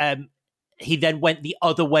so he then went the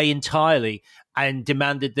other way entirely and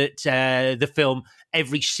demanded that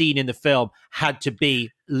every scene in the film had to be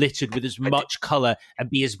littered with as much colour and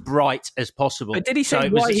be as bright as possible. But did he say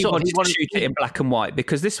why he wanted to shoot it in black and white?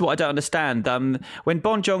 Because this is what I don't understand. When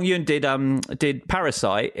Bong Joon-ho did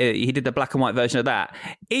Parasite, he did the black and white version of that.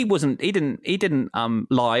 He didn't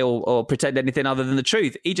lie or pretend anything other than the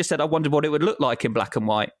truth. He just said, I wondered what it would look like in black and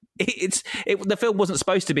white. The film wasn't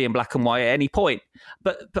supposed to be in black and white at any point.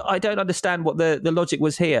 But I don't understand what the logic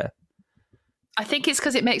was here. I think it's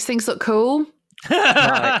because it makes things look cool.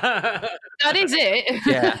 Right. That is it.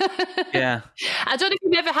 Yeah. I don't know if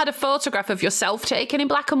you've ever had a photograph of yourself taken in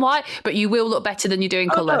black and white, but you will look better than you do in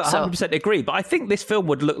colour. No, 100% agree. But I think this film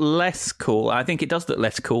would look less cool. I think it does look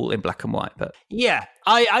less cool in black and white. But yeah,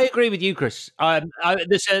 I agree with you, Chris.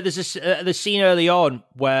 There's the scene early on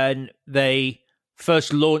when they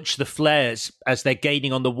first launch the flares as they're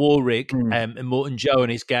gaining on the war rig, and Morton Joe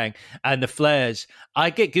and his gang, and the flares. I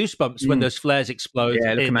get goosebumps when those flares explode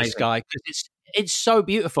in the sky because it's so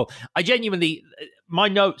beautiful. I genuinely, my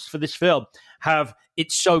notes for this film have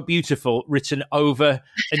 "it's so beautiful" written over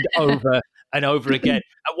and over and over again.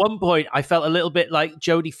 At one point, I felt a little bit like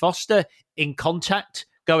Jodie Foster in Contact,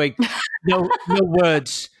 going, "No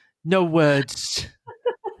words, no words."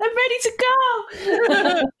 I'm ready to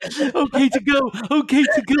go. Okay to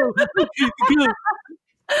go.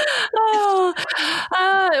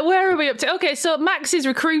 Where are we up to? Okay, so Max is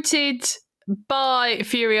recruited by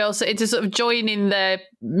Furiosa into sort of joining their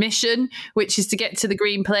mission, which is to get to the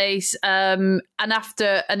Green Place. And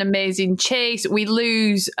after an amazing chase, we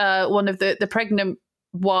lose one of the pregnant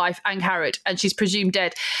wife, Angharad, and she's presumed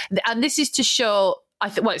dead. And this is to show...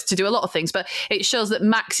 it's to do a lot of things, but it shows that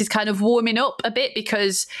Max is kind of warming up a bit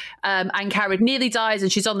because Angharad nearly dies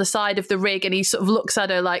and she's on the side of the rig and he sort of looks at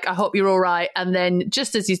her like, I hope you're all right. And then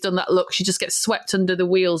just as he's done that look, she just gets swept under the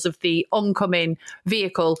wheels of the oncoming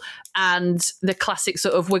vehicle and the classic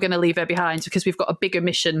sort of, we're going to leave her behind because we've got a bigger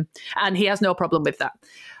mission. And he has no problem with that.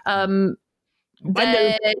 When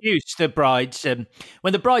they introduced the brides,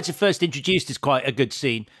 when the brides are first introduced is quite a good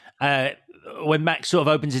scene. When Max sort of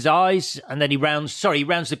opens his eyes and then he rounds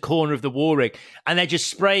the corner of the war rig and they're just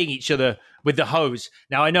spraying each other with the hose.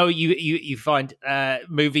 Now, I know you find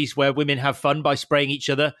movies where women have fun by spraying each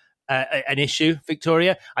other an issue,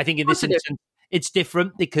 Victoria. I think in this instance, it's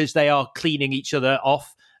different because they are cleaning each other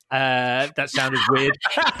off. That sounded weird.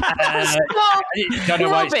 Don't know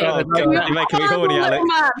why you're making me horny, Alex.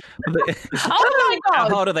 Oh my God. How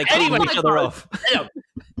hard are they cleaning each other off?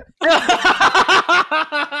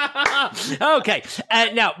 Okay.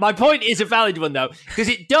 Now, my point is a valid one, though, because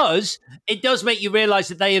it does make you realise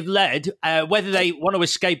that they have led, whether they want to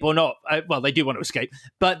escape or not. Well, they do want to escape,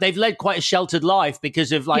 but they've led quite a sheltered life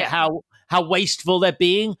because of how wasteful they're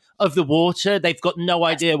being of the water. They've got no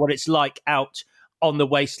idea what it's like out on the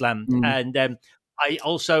wasteland. And I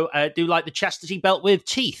also do like the chastity belt with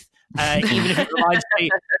teeth, even if it reminds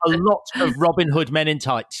me a lot of Robin Hood Men in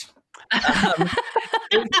Tights.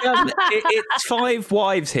 It's 5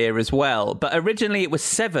 wives here as well, but originally it was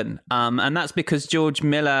 7, and that's because George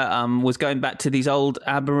Miller was going back to these old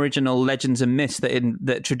Aboriginal legends and myths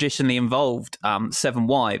that traditionally involved 7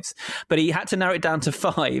 wives, but he had to narrow it down to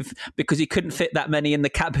 5 because he couldn't fit that many in the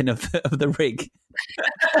cabin of the rig.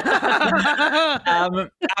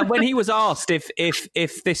 And when he was asked if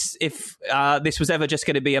this was ever just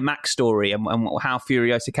going to be a Max story and how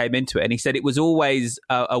Furiosa came into it, and he said it was always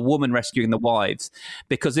a woman rescuing the wives,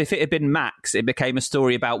 because if it had been Max, it became a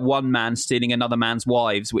story about one man stealing another man's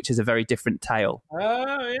wives, which is a very different tale.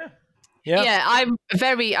 Oh, yeah. Yeah, I'm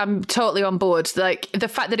totally on board. Like the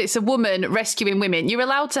fact that it's a woman rescuing women, you're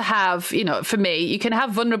allowed to have, for me, you can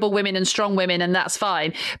have vulnerable women and strong women, and that's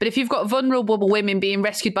fine. But if you've got vulnerable women being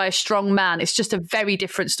rescued by a strong man, it's just a very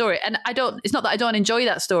different story. And it's not that I don't enjoy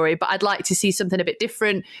that story, but I'd like to see something a bit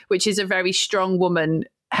different, which is a very strong woman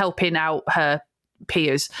helping out her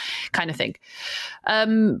peers kind of thing.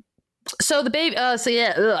 So the baby,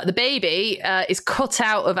 the baby is cut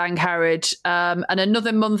out of Angharad, and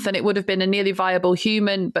another month, and it would have been a nearly viable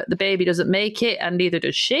human, but the baby doesn't make it, and neither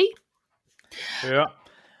does she. Yeah.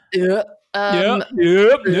 Yeah.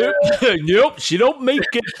 Nope, she don't make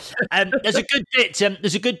it. There's a good bit.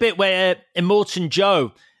 There's a good bit where Immortan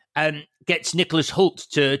Joe gets Nicholas Hoult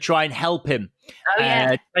to try and help him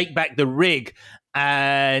take back the rig,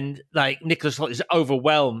 and like Nicholas Hoult is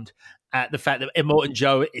overwhelmed at the fact that Immortan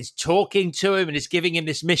Joe is talking to him and is giving him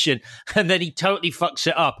this mission, and then he totally fucks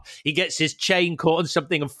it up. He gets his chain caught on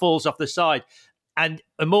something and falls off the side. And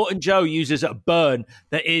Immortan Joe uses a burn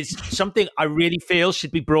that is something I really feel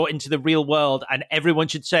should be brought into the real world, and everyone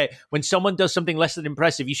should say it. When someone does something less than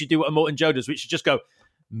impressive, you should do what Immortan Joe does, which should just go,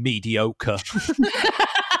 mediocre.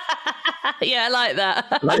 Yeah, I like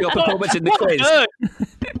that. Like your performance in the quiz.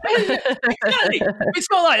 Exactly. It's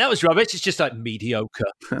not like that was rubbish. It's just like mediocre.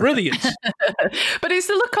 Brilliant. But it's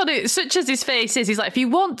the look on it, such as his face is. He's like, if you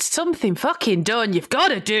want something fucking done, you've got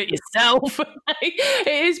to do it yourself. It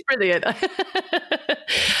is brilliant.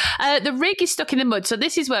 The rig is stuck in the mud. So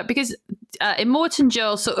this is where, because Immortan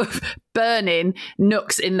Joe sort of burning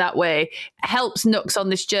Nux in that way helps Nux on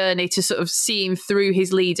this journey to sort of see him through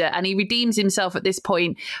his leader, and he redeems himself at this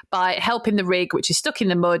point by helping the rig, which is stuck in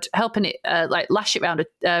the mud, helping it lash it around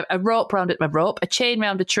a chain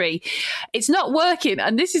round a tree. It's not working,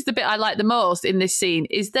 and this is the bit I like the most in this scene,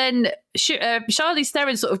 is then Charlize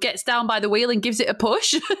Theron sort of gets down by the wheel and gives it a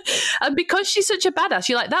push. And because she's such a badass,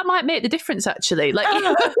 you're like, that might make the difference actually. Like,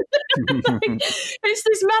 it's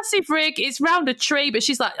this massive rig, it's round a tree, but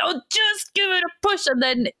she's like, oh, just give it a push, and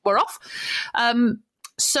then we're off.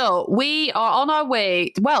 So we are on our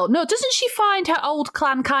way. Well, no, doesn't she find her old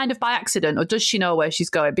clan kind of by accident, or does she know where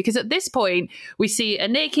she's going? Because at this point, we see a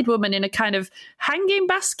naked woman in a kind of hanging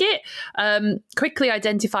basket, quickly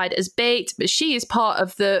identified as bait, but she is part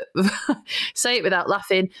of the, say it without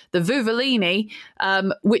laughing, the Vuvalini,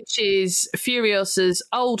 which is Furiosa's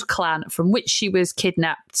old clan from which she was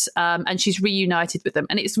kidnapped, and she's reunited with them.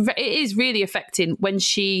 And it is really affecting when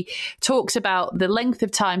she talks about the length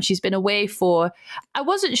of time she's been away for.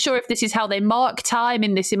 I wasn't sure if this is how they mark time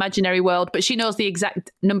in this imaginary world, but she knows the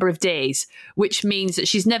exact number of days, which means that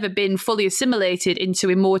she's never been fully assimilated into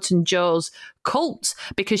Immortan Joe's cult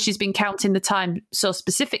because she's been counting the time so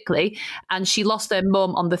specifically, and she lost her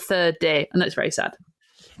mum on the third day, and that's very sad.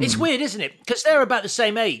 It's weird, isn't it? Because they're about the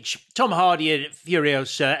same age, Tom Hardy and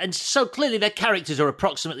Furiosa, and so clearly their characters are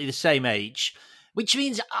approximately the same age, which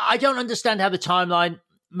means I don't understand how the timeline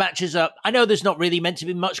matches up. I know there's not really meant to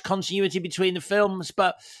be much continuity between the films,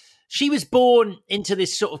 but she was born into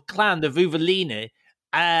this sort of clan, the Vuvalini,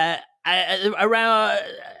 around,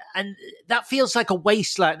 and that feels like a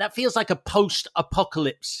wasteland. That feels like a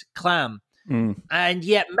post-apocalypse clan. And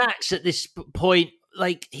yet Max, at this point,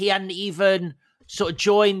 like, he hadn't even sort of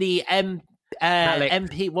joined the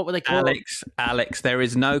MP, what were they called? Alex, there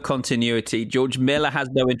is no continuity. George Miller has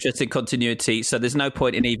no interest in continuity, so there's no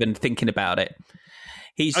point in even thinking about it.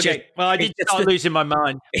 I did start losing my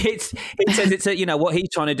mind. He says it's what he's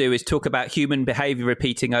trying to do is talk about human behaviour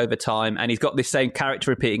repeating over time, and he's got this same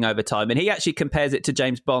character repeating over time, and he actually compares it to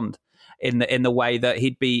James Bond in the way that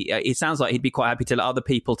he'd be. It sounds like he'd be quite happy to let other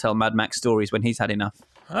people tell Mad Max stories when he's had enough.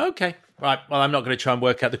 Okay, right. Well, I'm not going to try and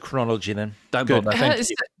work out the chronology then. Don't bother. Thank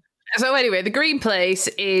you. So anyway, the green place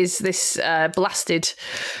is this blasted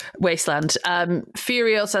wasteland.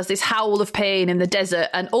 Furiosa has this howl of pain in the desert,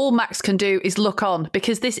 and all Max can do is look on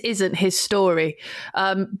because this isn't his story.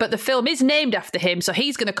 But the film is named after him, so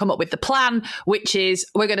he's going to come up with the plan, which is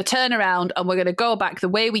we're going to turn around and we're going to go back the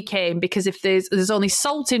way we came, because if there's only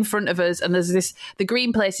salt in front of us and the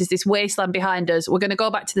green place is this wasteland behind us, we're going to go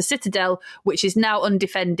back to the Citadel, which is now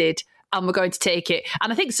undefended, and we're going to take it.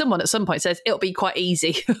 And I think someone at some point says it'll be quite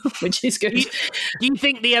easy, which is good. Do you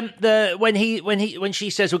think when she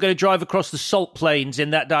says we're going to drive across the salt plains in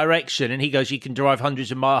that direction, and he goes, you can drive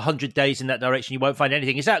hundreds of miles, 100 days in that direction, you won't find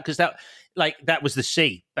anything? Is that because that was the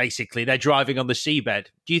sea, basically? They're driving on the seabed.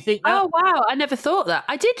 Do you think that? Oh, wow. I never thought that.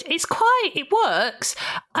 I did. It works.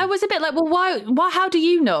 I was a bit like, well, why, how do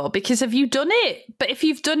you know? Because have you done it? But if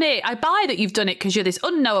you've done it, I buy that you've done it because you're this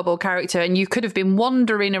unknowable character and you could have been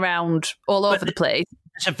wandering around all over the place.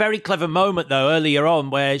 It's a very clever moment, though, earlier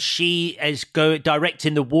on where she is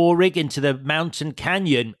directing the war rig into the mountain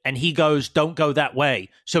canyon and he goes, don't go that way.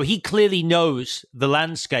 So he clearly knows the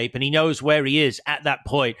landscape and he knows where he is at that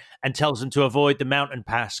point and tells them to avoid the mountain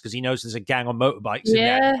pass because he knows there's a gang on motorbikes in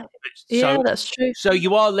there. Yeah, that's true. So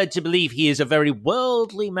you are led to believe he is a very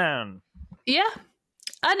worldly man. Yeah.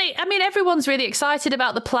 And everyone's really excited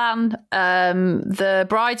about the plan. The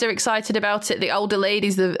brides are excited about it. The older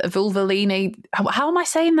ladies, the vulvalini. How am I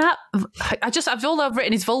saying that? I've all I've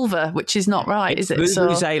written is vulva, which is not right, is it?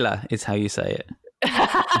 Vuvuzela is how you say it.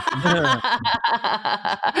 I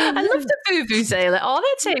love the vuvuzela. Oh,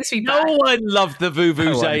 that takes me back. No one loved the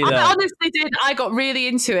vuvuzela. I honestly did. I got really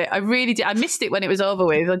into it. I really did. I missed it when it was over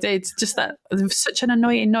with. I did. Just that. It was such an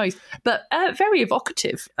annoying noise, but very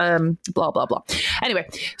evocative. Blah, blah, blah. Anyway,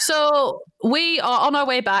 so we are on our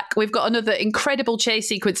way back. We've got another incredible chase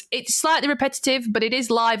sequence. It's slightly repetitive, but it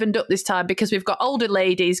is livened up this time because we've got older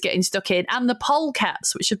ladies getting stuck in and the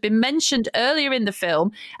polecats, which have been mentioned earlier in the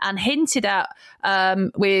film and hinted at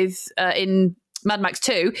in Mad Max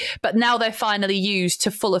 2, but now they're finally used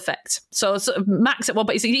to full effect. So sort of Max at one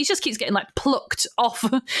point, he just keeps getting like plucked off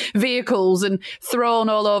vehicles and thrown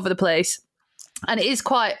all over the place. And it is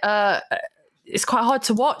quite hard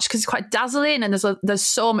to watch because it's quite dazzling and there's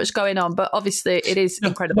so much going on, but obviously it is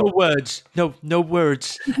incredible. No words. No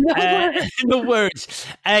words. No words.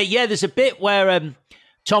 Yeah, there's a bit where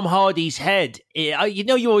Tom Hardy's head, you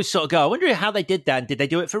always sort of go, I wonder how they did that. And did they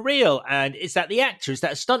do it for real? And is that the actor? Is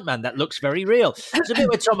that a stuntman? That looks very real. There's a bit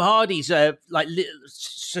where Tom Hardy's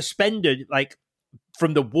suspended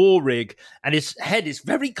from the war rig and his head is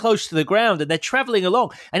very close to the ground and they're traveling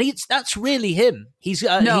along. And that's really him. He's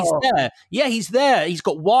there. Yeah, he's there. He's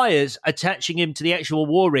got wires attaching him to the actual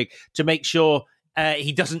war rig to make sure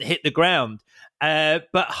he doesn't hit the ground.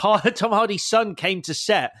 But Tom Hardy's son came to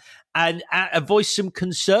set and voiced some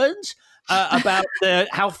concerns about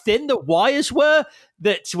how thin the wires were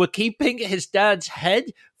that were keeping his dad's head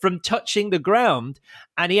from touching the ground.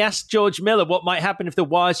 And he asked George Miller what might happen if the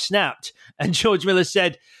wires snapped. And George Miller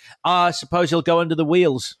said, I suppose he'll go under the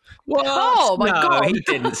wheels. What? Oh, my God. He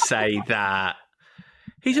didn't say that.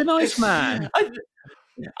 He's a nice man.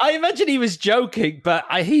 I imagine he was joking, but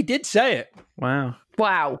he did say it.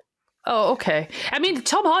 Wow. Oh, okay. I mean,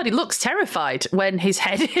 Tom Hardy looks terrified when his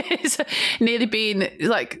head is nearly being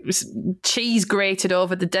cheese grated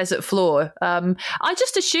over the desert floor. I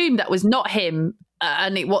just assumed that was not him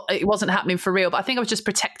and it wasn't happening for real, but I think I was just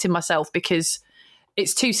protecting myself because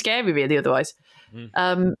it's too scary really otherwise.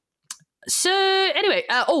 So anyway,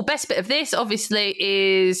 best bit of this obviously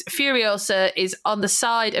is Furiosa is on the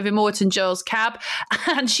side of Immortan Joe's cab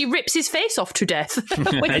and she rips his face off to death.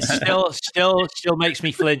 It still makes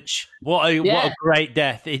me flinch. What a great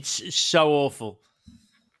death. It's so awful.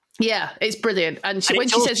 Yeah, it's brilliant. And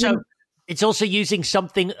it's also using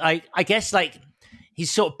something I guess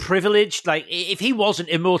he's sort of privileged. Like if he wasn't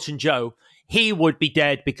Immortan Joe, he would be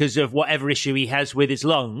dead because of whatever issue he has with his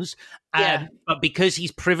lungs. But because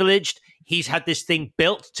he's privileged, he's had this thing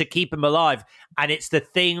built to keep him alive. And it's the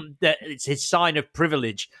thing that it's his sign of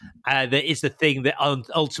privilege that is the thing that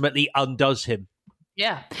ultimately undoes him.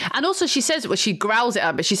 Yeah. And also she says, she growls it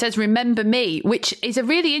out, but she says, remember me, which is a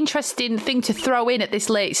really interesting thing to throw in at this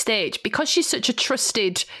late stage. Because she's such a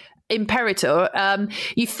trusted imperator,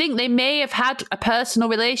 you think they may have had a personal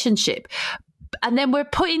relationship. And then we're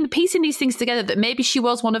piecing these things together that maybe she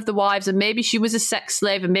was one of the wives and maybe she was a sex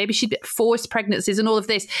slave and maybe she forced pregnancies and all of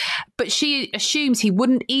this. But she assumes he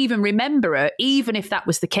wouldn't even remember her, even if that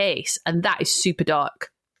was the case. And that is super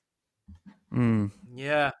dark.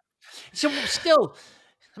 Yeah. So still,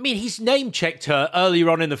 I mean, he's name-checked her earlier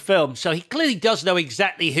on in the film, so he clearly does know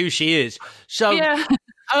exactly who she is. So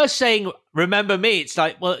her saying, remember me, it's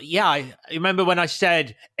like, well, yeah, I remember when I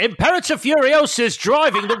said, Imperator Furiosa's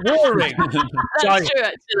driving the war ring. That's true,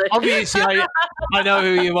 actually. Obviously, I know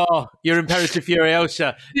who you are. You're Imperator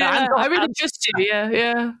Furiosa. Yeah, I really trust you,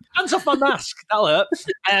 yeah. Hands off my mask, that'll hurt.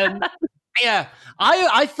 Yeah,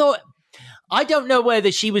 I thought, I don't know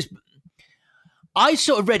whether she was... I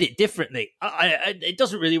sort of read it differently. It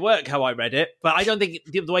doesn't really work how I read it, but I don't think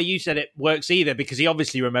the way you said it works either because he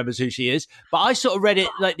obviously remembers who she is. But I sort of read it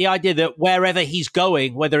like the idea that wherever he's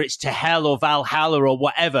going, whether it's to hell or Valhalla or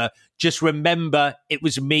whatever, just remember it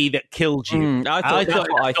was me that killed you. I thought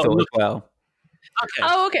as well. Okay.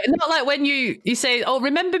 Oh, okay. Not like when you say, "Oh,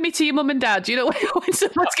 remember me to your mum and dad." You know when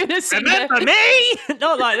someone's going to say, "Remember me?"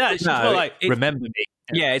 Not like that. It's more like "Remember me."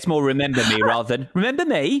 Yeah, it's more "remember me" rather than "remember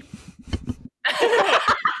me."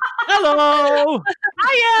 Hello.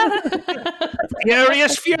 Hiya.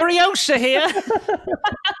 Furious Furiosa here.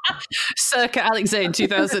 Circa Alex Zane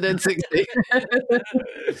 2060.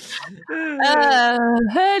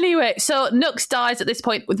 Anyway, so Nux dies at this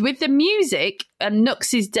point. With the music and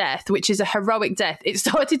Nux's death, which is a heroic death, it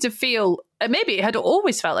started to feel, maybe it had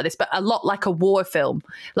always felt like this, but a lot like a war film.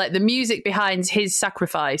 Like the music behind his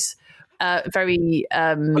sacrifice. Very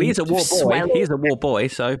well, he is a war boy. swelling. He is a war boy,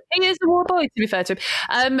 so He is a war boy, to be fair to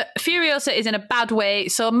him. Furiosa is in a bad way,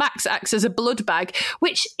 so Max acts as a blood bag,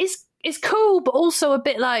 which is cool, but also a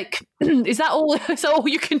bit like, is that all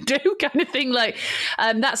you can do kind of thing? Like,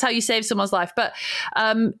 that's how you save someone's life. But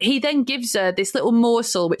he then gives her this little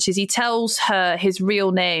morsel, which is he tells her his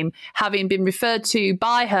real name, having been referred to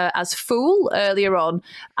by her as Fool earlier on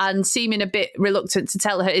and seeming a bit reluctant to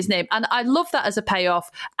tell her his name. And I love that as a payoff,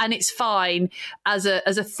 and it's fine as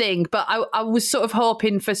a thing. But I was sort of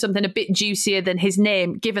hoping for something a bit juicier than his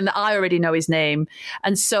name, given that I already know his name.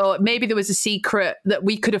 And so maybe there was a secret that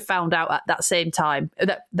we could have found out at that same time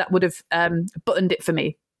that would have buttoned it for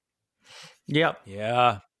me. Yep.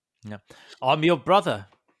 Yeah. I'm your brother,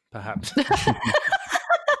 perhaps.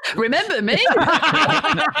 Remember me?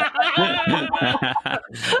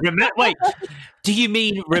 Wait, do you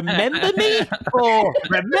mean remember me or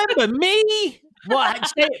remember me? What?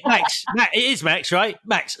 Say it, Max. It is Max, right?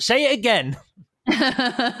 Max, say it again.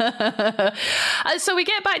 So we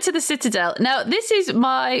get back to the Citadel. Now, this is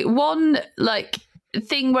my one,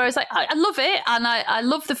 thing where it's like, I love it, and I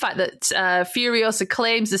love the fact that Furiosa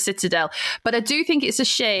claims the Citadel, but I do think it's a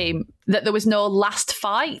shame that there was no last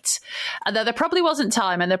fight, and that there probably wasn't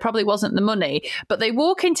time and there probably wasn't the money, but they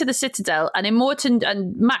walk into the Citadel and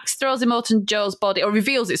Max throws Immortan Joe's body, or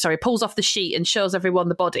reveals it, pulls off the sheet and shows everyone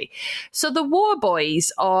the body. So the War Boys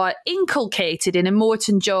are inculcated in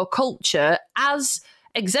Immortan Joe culture as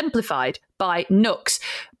exemplified by Nux.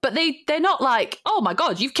 But they're not like, oh my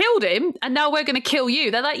God, you've killed him and now we're going to kill you.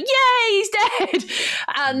 They're like, yay, he's dead.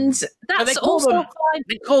 And that's also fine.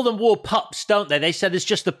 They call them war pups, don't they? They said there's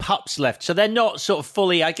just the pups left. So they're not sort of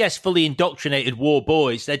fully indoctrinated war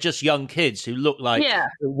boys. They're just young kids who look like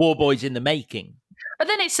war boys in the making. But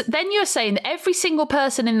then you're saying that every single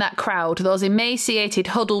person in that crowd, those emaciated,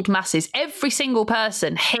 huddled masses, every single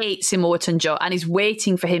person hates Immortan Joe and is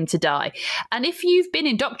waiting for him to die. And if you've been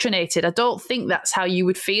indoctrinated, I don't think that's how you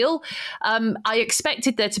would feel. I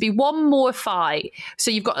expected there to be one more fight. So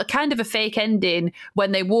you've got a kind of a fake ending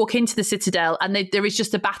when they walk into the Citadel and there is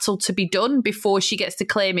just a battle to be done before she gets to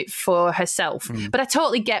claim it for herself. But I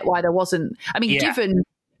totally get why there wasn't. I mean, given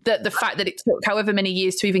the fact that it took however many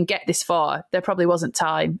years to even get this far, there probably wasn't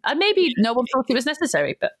time. And maybe no one thought it was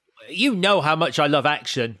necessary, but... You know how much I love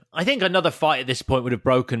action. I think another fight at this point would have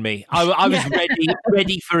broken me. I was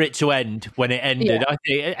ready for it to end when it ended. Yeah. I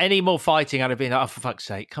think any more fighting, I'd have been like, oh, for fuck's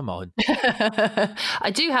sake, come on.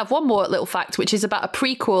 I do have one more little fact, which is about a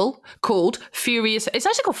prequel called Furious. It's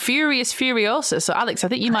actually called Furious Furiosa. So, Alex, I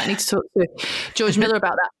think you might need to talk to George Miller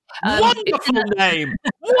about that. Wonderful name.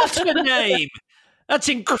 What a name. That's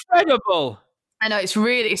incredible. I know,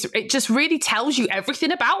 it just really tells you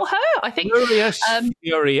everything about her, I think. Furious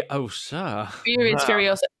Furiosa. Furious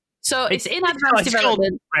Furiosa. So it's in advanced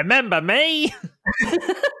development. Remember me?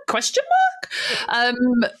 Question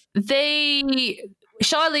mark?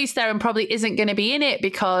 Charlize Theron probably isn't going to be in it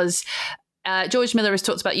because George Miller has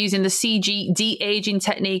talked about using the CG de-aging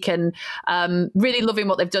technique and really loving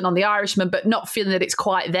what they've done on The Irishman, but not feeling that it's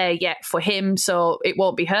quite there yet for him. So it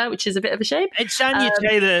won't be her, which is a bit of a shame. It's Anya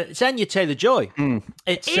Taylor-Joy.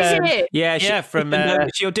 Is it? Yeah, she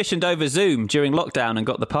auditioned over Zoom during lockdown and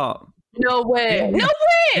got the part. No way. No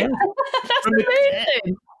way. That's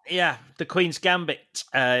amazing. Yeah, the Queen's Gambit.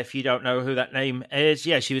 If you don't know who that name is,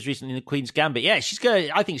 she was recently in the Queen's Gambit. Yeah, she's good.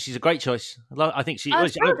 I think she's a great choice. I think she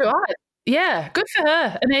was. Yeah, good for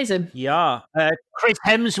her. Amazing. Yeah. Chris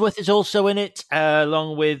Hemsworth is also in it,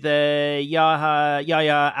 along with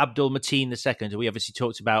Yahya Abdul-Mateen II, who we obviously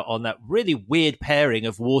talked about on that really weird pairing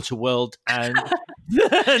of Waterworld and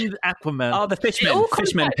Aquaman. Oh, the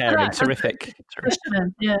Fishman pairing. Terrific.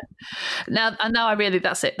 Fishman, yeah. Now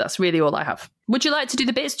that's it. That's really all I have. Would you like to do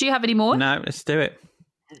the bits? Do you have any more? No, let's do it.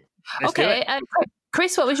 Okay.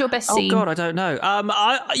 Chris, what was your best scene? Oh, God, I don't know.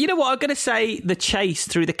 You know what? I'm going to say the chase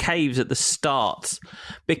through the caves at the start,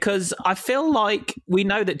 because I feel like we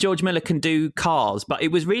know that George Miller can do cars, but it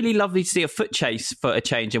was really lovely to see a foot chase for a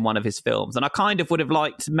change in one of his films. And I kind of would have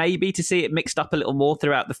liked maybe to see it mixed up a little more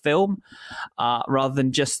throughout the film rather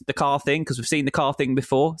than just the car thing, because we've seen the car thing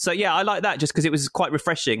before. So, yeah, I like that just because it was quite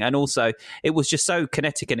refreshing. And also, it was just so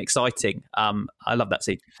kinetic and exciting. I love that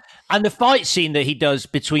scene. And the fight scene that he does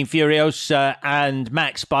between Furiosa and and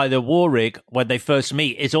Max by the war rig when they first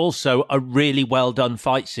meet is also a really well done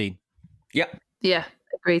fight scene. Yep. Yeah,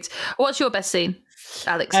 agreed. What's your best scene,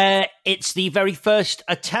 Alex? It's the very first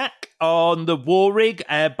attack on the war rig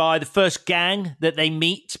by the first gang that they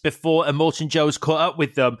meet before Immortan Joe's caught up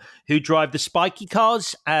with them, who drive the spiky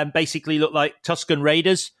cars and basically look like Tusken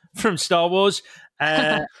Raiders from Star Wars.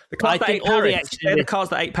 The cars that ate Paris. They're the cars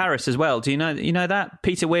that ate Paris as well. Do you know that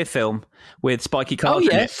Peter Weir film with spiky cars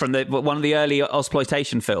in it from one of the early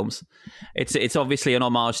Ozploitation films? It's obviously an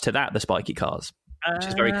homage to that, the spiky cars, which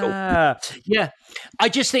is very cool. Yeah, I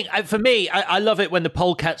just think for me, I love it when the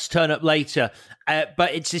polecats turn up later,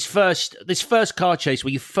 but it's this first car chase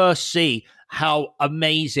where you first see how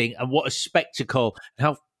amazing and what a spectacle and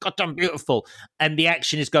how goddamn beautiful and the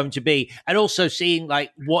action is going to be, and also seeing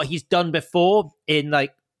like what he's done before in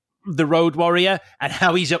like the Road Warrior and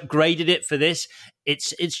how he's upgraded it for this.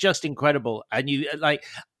 It's just incredible, and you like.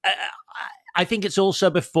 I think it's also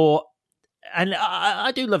before. And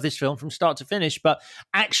I do love this film from start to finish, but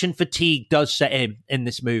action fatigue does set in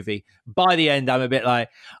this movie. By the end, I'm a bit like,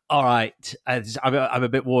 all right, I'm a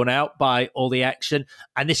bit worn out by all the action.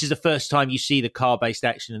 And this is the first time you see the car-based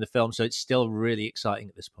action in the film, so it's still really exciting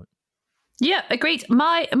at this point. Yeah, agreed.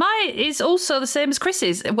 My is also the same as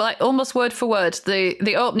Chris's, like almost word for word.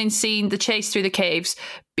 The opening scene, the chase through the caves,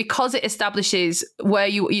 because it establishes where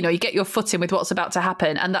you get your footing with what's about to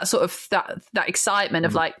happen, and that sort of that excitement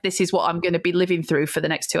of like, this is what I'm going to be living through for the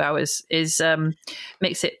next 2 hours is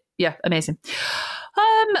makes it amazing.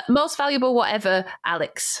 Most valuable whatever,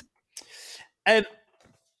 Alex.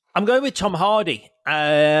 I'm going with Tom Hardy,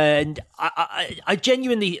 and I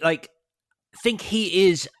genuinely think he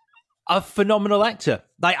is a phenomenal actor.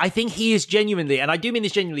 I think he is genuinely, and I do mean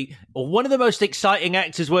this genuinely, one of the most exciting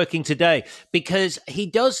actors working today, because he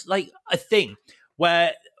does a thing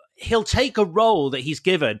where he'll take a role that he's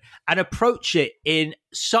given and approach it in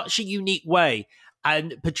such a unique way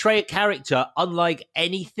and portray a character unlike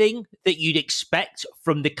anything that you'd expect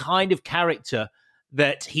from the kind of character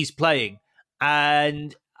that he's playing.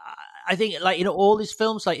 And I think in all his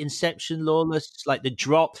films, like Inception, Lawless, like The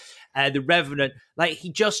Drop, The Revenant,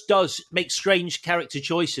 he just does make strange character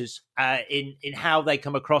choices in how they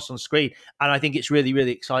come across on screen, and I think it's really,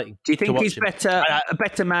 really exciting. Do you think he's him. a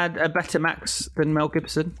better Max than Mel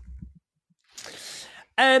Gibson?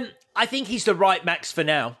 I think he's the right Max for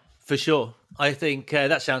now, for sure. I think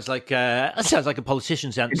that sounds like a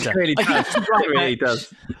politician's answer. It really does. It really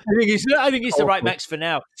does. I think he's the right Max for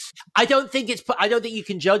now. I don't think you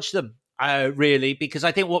can judge them really, because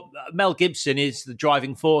I think what Mel Gibson is the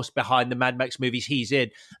driving force behind the Mad Max movies he's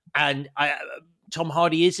in, and Tom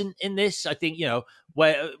Hardy isn't in this. I think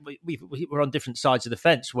where we're on different sides of the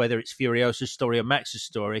fence, whether it's Furiosa's story or Max's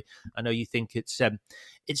story. I know you think it's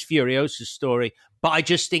Furiosa's story, but I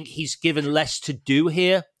just think he's given less to do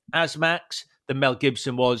here as Max than Mel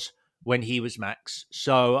Gibson was when he was Max.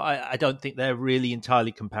 So I don't think they're really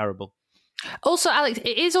entirely comparable. Also, Alex,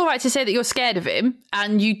 it is all right to say that you're scared of him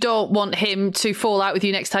and you don't want him to fall out with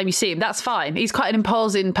you next time you see him. That's fine. He's quite an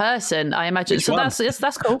imposing person, I imagine. Which one?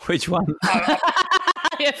 That's cool. Which one?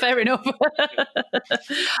 Yeah, fair enough.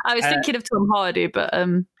 I was thinking of Tom Hardy, but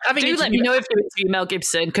do let me know if you interview Mel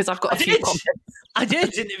Gibson, because I've got a few comments. I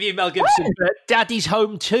did interview Mel Gibson for Daddy's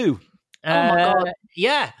Home 2. Oh my God.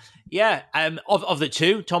 Yeah. Of the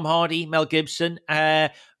two, Tom Hardy, Mel Gibson.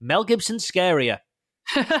 Mel Gibson's scarier.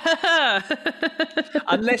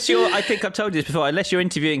 Unless I think I've told you this before, unless you're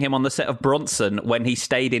interviewing him on the set of Bronson when he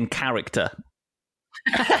stayed in character.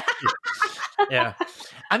 Yeah.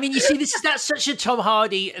 I mean, you see, that's such a Tom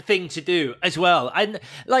Hardy thing to do as well. And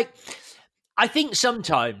I think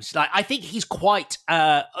sometimes, I think he's quite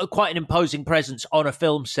an imposing presence on a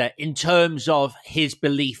film set in terms of his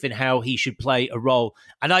belief in how he should play a role.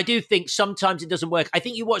 And I do think sometimes it doesn't work. I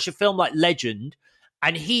think you watch a film like Legend,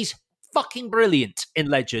 and he's fucking brilliant in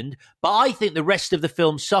Legend, but I think the rest of the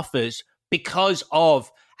film suffers because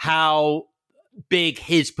of how big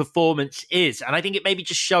his performance is. And I think it maybe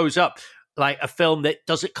just shows up like a film that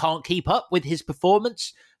can't keep up with his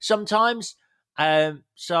performance sometimes. But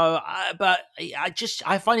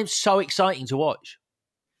I find him so exciting to watch.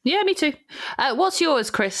 Yeah, me too. What's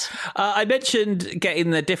yours, Chris? I mentioned getting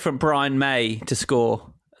the different Brian May to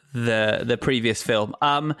score the previous film.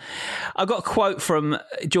 I got a quote from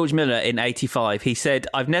George Miller in 1985. He said,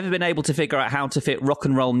 "I've never been able to figure out how to fit rock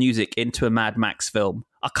and roll music into a Mad Max film.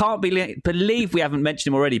 I can't believe we haven't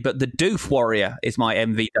mentioned him already, but the Doof Warrior is my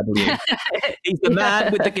MVW. He's the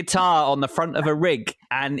man with the guitar on the front of a rig,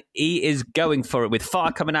 and he is going for it with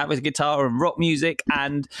fire coming out of his guitar and rock music.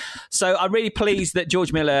 And so I'm really pleased that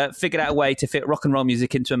George Miller figured out a way to fit rock and roll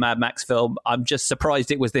music into a Mad Max film. I'm just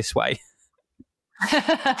surprised it was this way."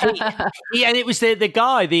 And it was the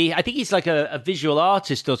guy. I think he's like a visual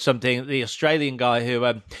artist or something. The Australian guy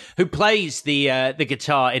who plays the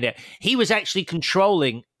guitar in it. He was actually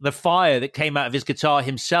controlling the fire that came out of his guitar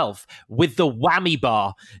himself with the whammy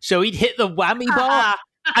bar. So he'd hit the whammy bar.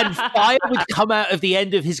 And fire would come out of the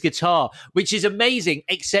end of his guitar, which is amazing,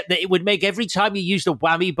 except that it would make every time you used a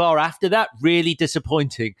whammy bar after that really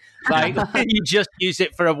disappointing. Like, you just use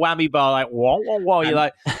it for a whammy bar, like, wah, wah, wah. You're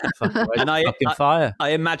like, fucking fire. I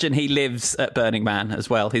imagine he lives at Burning Man as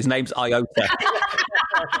well. His name's Iota.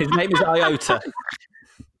 His name is Iota.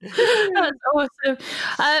 That's awesome.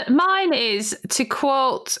 Mine is, to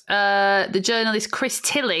quote the journalist Chris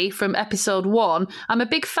Tilley from episode 1, I'm a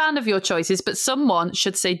big fan of your choices, but someone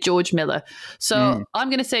should say George Miller. So I'm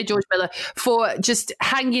going to say George Miller for just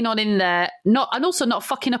hanging on in there, and also not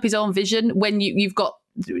fucking up his own vision when you've got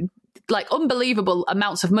like unbelievable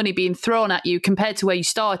amounts of money being thrown at you compared to where you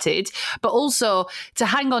started, but also to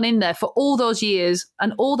hang on in there for all those years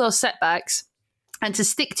and all those setbacks, and to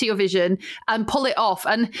stick to your vision and pull it off.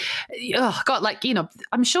 And God, like, you know,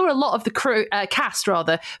 I'm sure a lot of the cast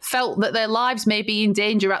felt that their lives may be in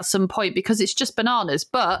danger at some point because it's just bananas.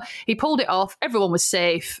 But he pulled it off. Everyone was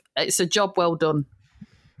safe. It's a job well done.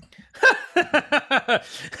 That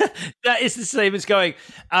is the same as going,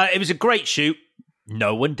 it was a great shoot.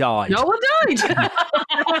 No one died. No one died.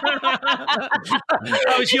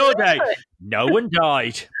 That was your day. No one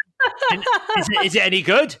died. Is it any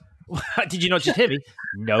good? Did you not just hear me?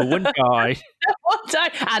 No one died. No one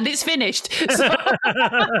died. And it's finished. So,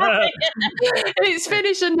 it's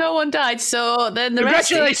finished and no one died. So then the rest...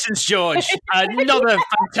 Congratulations, George. Another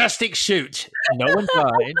fantastic shoot. No one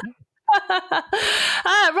died.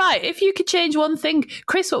 Right. If you could change one thing,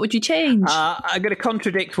 Chris, what would you change? I'm going to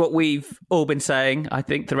contradict what we've all been saying, I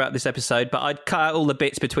think, throughout this episode, but I'd cut out all the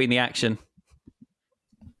bits between the action.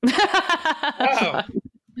 Oh.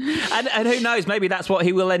 And who knows, maybe that's what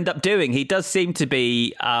he will end up doing. He does seem to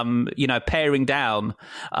be, paring down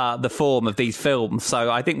the form of these films. So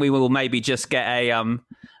I think we will maybe just get a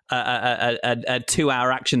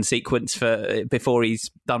 2-hour action sequence before he's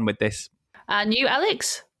done with this. And you,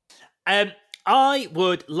 Alex? I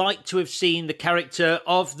would like to have seen the character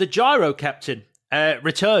of the Gyro Captain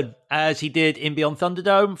return, as he did in Beyond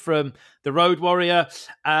Thunderdome from The Road Warrior.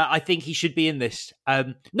 I think he should be in this.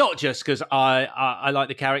 Not just because I like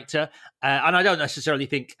the character, and I don't necessarily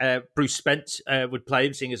think Bruce Spence would play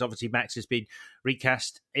him, seeing as obviously Max has been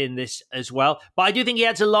recast in this as well. But I do think he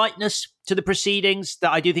adds a lightness to the proceedings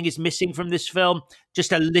that I do think is missing from this film.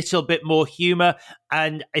 Just a little bit more humour.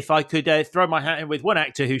 And if I could throw my hat in with one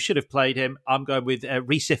actor who should have played him, I'm going with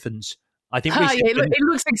Rhys Ifans. I think it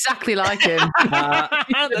looks exactly like him.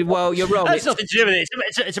 Well, you're wrong. That's nothing to do with it.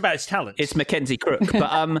 It's about his talent. It's Mackenzie Crook.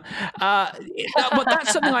 But but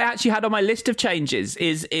that's something I actually had on my list of changes.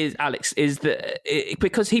 Is Alex that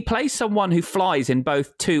because he plays someone who flies in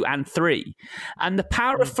both 2 and 3, and the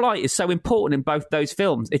power of flight is so important in both those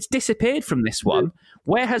films. It's disappeared from this one.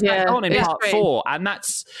 Where has that gone in part 4? And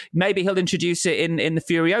that's maybe he'll introduce it in the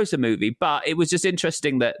Furiosa movie. But it was just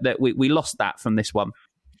interesting that we lost that from this one.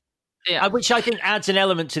 Yeah. Which I think adds an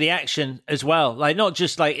element to the action as well. Like, not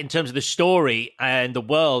just like in terms of the story and the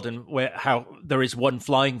world and how there is one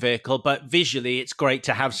flying vehicle, but visually it's great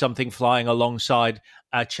to have something flying alongside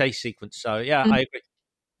a chase sequence. So, yeah, I agree.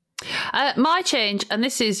 My change, and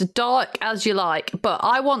this is dark as you like, but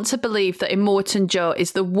I want to believe that Immortan Joe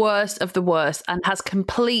is the worst of the worst and has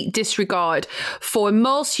complete disregard for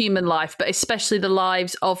most human life, but especially the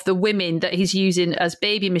lives of the women that he's using as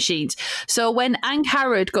baby machines. So when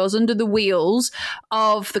Angharad goes under the wheels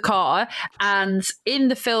of the car, and in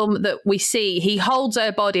the film that we see, he holds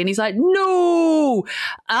her body and he's like, no!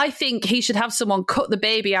 I think he should have someone cut the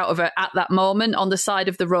baby out of her at that moment on the side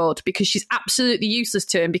of the road, because she's absolutely useless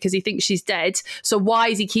to him because he thinks she's dead. So why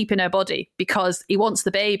is he keeping her body? Because he wants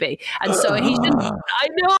the baby. And so he shouldn't. I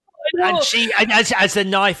know. And as the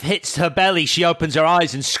knife hits her belly, she opens her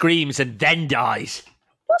eyes and screams and then dies.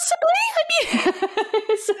 Possibly. I mean,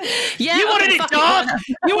 yeah. You wanted it dark.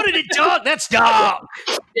 You wanted it dark. That's dark.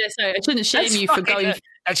 Yeah, sorry. I shouldn't shame you for going.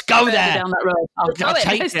 Let's go there. Down that road. I'll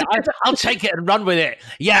take it. I'll take it and run with it.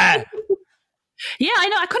 Yeah. Yeah, I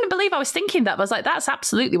know. I couldn't believe I was thinking that. But I was like, that's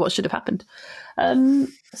absolutely what should have happened.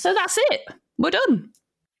 So that's it. We're done.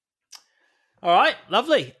 All right,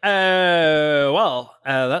 lovely.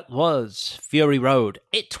 That was Fury Road.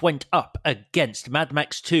 It went up against Mad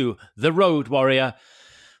Max 2, The Road Warrior.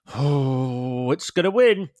 Oh, it's going to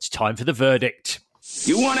win. It's time for the verdict.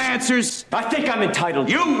 You want answers? I think I'm entitled.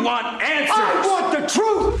 You want answers? I want the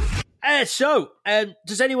truth! So,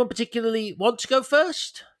 does anyone particularly want to go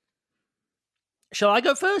first? Shall I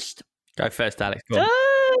go first? Go first, Alex. Go on.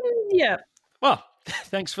 Yeah. Well,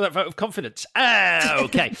 thanks for that vote of confidence.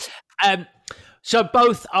 Okay. So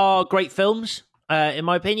both are great films, in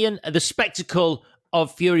my opinion. The spectacle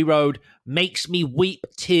of Fury Road makes me weep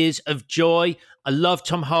tears of joy. I love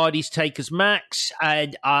Tom Hardy's take as Max,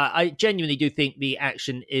 and I genuinely do think the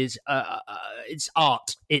action is it's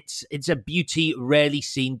art. It's a beauty rarely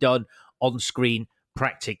seen done on screen.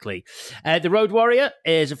 Practically. The Road Warrior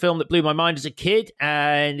is a film that blew my mind as a kid,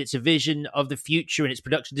 and it's a vision of the future and its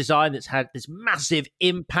production design that's had this massive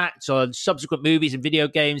impact on subsequent movies and video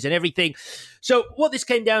games and everything. So what this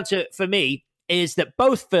came down to for me is that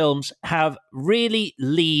both films have really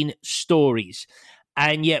lean stories,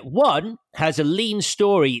 and yet one has a lean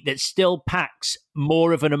story that still packs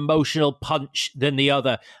more of an emotional punch than the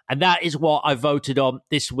other, and that is what I voted on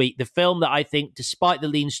this week. The film that I think, despite the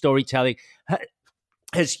lean storytelling,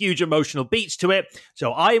 has huge emotional beats to it.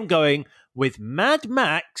 So I am going with Mad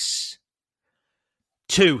Max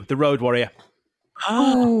 2, The Road Warrior.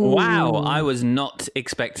 Oh, wow. I was not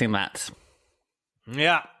expecting that.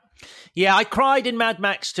 Yeah. Yeah, I cried in Mad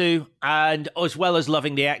Max 2, and as well as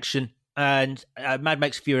loving the action. And Mad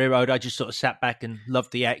Max Fury Road, I just sort of sat back and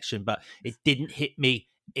loved the action, but it didn't hit me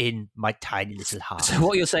in my tiny little heart. So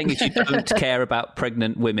what you're saying is you don't care about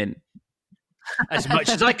pregnant women? As much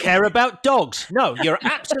as I care about dogs. No, you're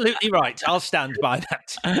absolutely right. I'll stand by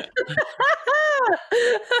that.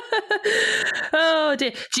 Oh,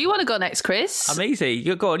 dear. Do you want to go next, Chris? I'm easy.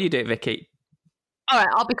 You go on, you do it, Vicky. All right,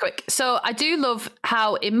 I'll be quick. So I do love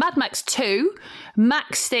how in Mad Max 2,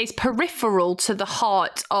 Max stays peripheral to the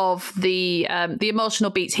heart of the emotional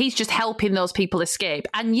beats. He's just helping those people escape.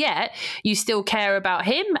 And yet you still care about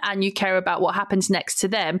him and you care about what happens next to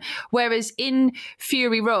them. Whereas in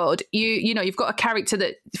Fury Road, you've got a character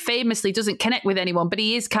that famously doesn't connect with anyone, but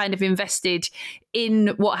he is kind of invested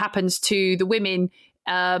in what happens to the women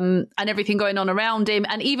and everything going on around him.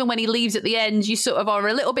 And even when he leaves at the end, you sort of are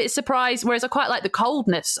a little bit surprised, whereas I quite like the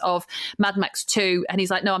coldness of Mad Max 2. And he's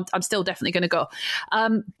like, no, I'm still definitely going to go.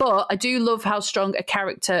 But I do love how strong a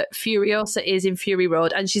character Furiosa is in Fury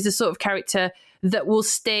Road. And she's the sort of character that will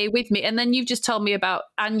stay with me. And then you've just told me about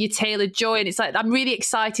Anya Taylor-Joy. And it's like, I'm really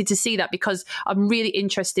excited to see that because I'm really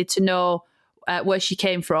interested to know where she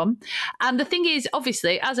came from. And the thing is,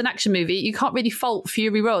 obviously, as an action movie, you can't really fault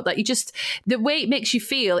Fury Road. Like, the way it makes you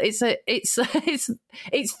feel, it's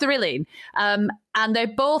thrilling. And they're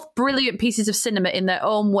both brilliant pieces of cinema in their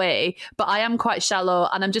own way. But I am quite shallow,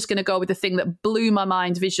 and I'm just going to go with the thing that blew my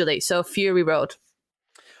mind visually. So Fury Road.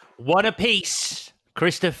 One apiece.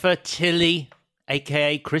 Christopher Tilley,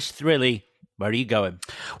 aka Chris Thrilly. Where are you going?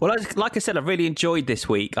 Well, like I said, I've really enjoyed this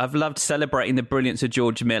week. I've loved celebrating the brilliance of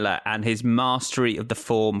George Miller and his mastery of the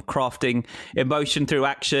form, crafting emotion through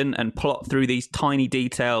action and plot through these tiny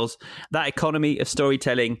details. That economy of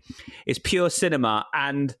storytelling is pure cinema.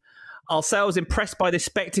 And I'll say I was impressed by the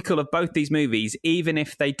spectacle of both these movies, even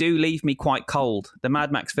if they do leave me quite cold. The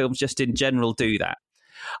Mad Max films just in general do that.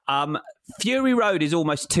 Fury Road is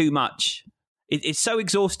almost too much. It's so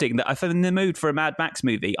exhausting that if I'm in the mood for a Mad Max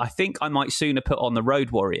movie, I think I might sooner put on The Road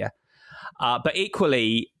Warrior. But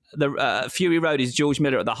equally, the Fury Road is George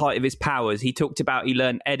Miller at the height of his powers. He talked about he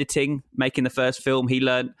learned editing, making the first film. He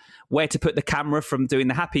learned where to put the camera from doing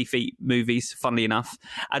the Happy Feet movies, funnily enough.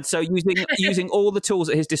 And so using all the tools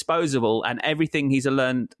at his disposal and everything he's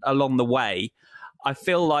learned along the way, I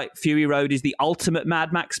feel like Fury Road is the ultimate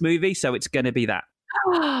Mad Max movie, so it's going to be that.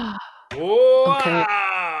 Whoa! Okay.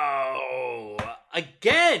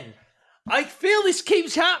 Again, I feel this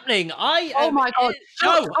keeps happening. Oh my God!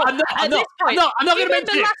 No, I'm not going to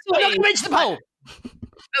mention it. I'm not going to mention the poll.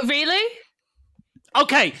 Oh, really?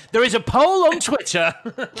 Okay, there is a poll on Twitter.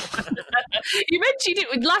 You mentioned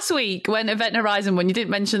it last week when Event Horizon won. You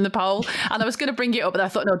didn't mention the poll, and I was going to bring it up, but I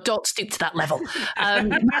thought, no, don't stoop to that level.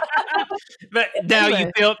 But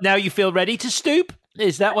now you feel ready to stoop?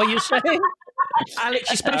 Is that what you're saying? Alex,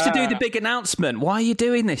 you're supposed to do the big announcement. Why are you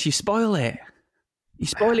doing this? You spoil it. You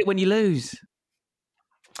spoil it when you lose.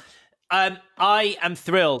 I am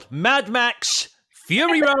thrilled. Mad Max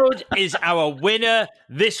Fury Road is our winner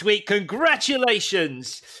this week.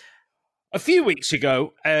 Congratulations. A few weeks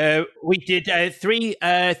ago, we did three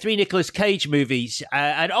Nicolas Cage movies,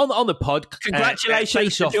 and on the pod,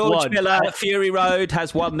 congratulations to George Miller. Fury Road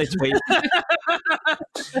has won this week.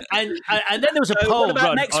 and then there was a poll. What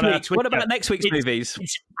about next week? What about next week's movies?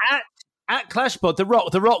 It's at ClashPod,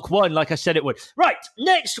 The Rock won, like I said it would. Right,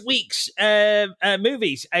 next week's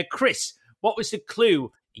movies. Chris, what was the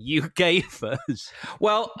clue you gave us?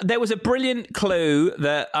 Well, there was a brilliant clue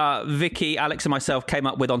that Vicky, Alex and myself came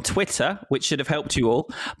up with on Twitter, which should have helped you all.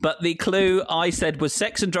 But the clue I said was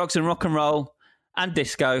sex and drugs and rock and roll and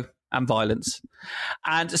disco. and violence.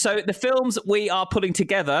 And so the films we are putting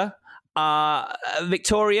together are,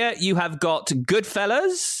 Victoria, you have got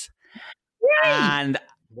Goodfellas. Yay! And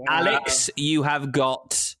Alex, you have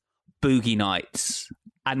got Boogie Nights.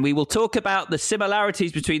 And we will talk about the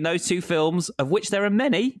similarities between those two films, of which there are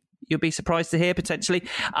many, you'll be surprised to hear potentially,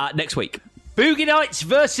 next week. Boogie Nights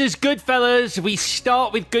versus Goodfellas. We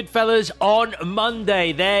start with Goodfellas on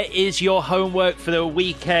Monday. There is your homework for the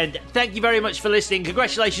weekend. Thank you very much for listening.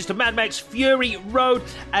 Congratulations to Mad Max Fury Road.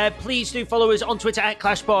 Please do follow us on Twitter at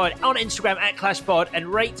ClashPod, on Instagram at ClashPod, and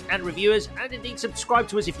rate and review us, and indeed subscribe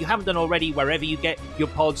to us if you haven't done already, wherever you get your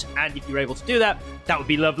pods. And if you're able to do that, that would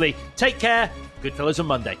be lovely. Take care. Goodfellas on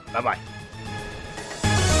Monday. Bye-bye.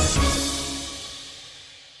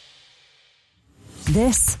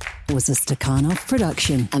 This was a Stakhanov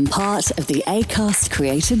production and part of the Acast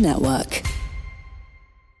Creative Network.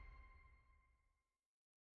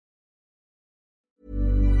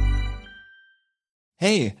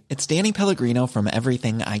 Hey, it's Danny Pellegrino from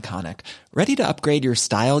Everything Iconic. Ready to upgrade your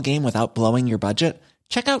style game without blowing your budget?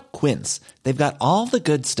 Check out Quince. They've got all the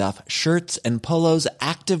good stuff, shirts and polos,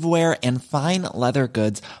 activewear, and fine leather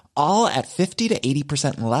goods, all at 50 to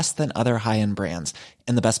 80% less than other high-end brands.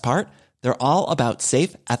 And the best part? They're all about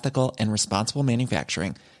safe, ethical, and responsible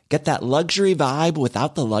manufacturing. Get that luxury vibe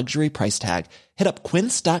without the luxury price tag. Hit up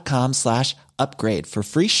quince.com/upgrade for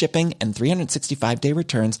free shipping and 365-day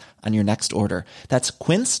returns on your next order. That's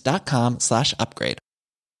quince.com/upgrade.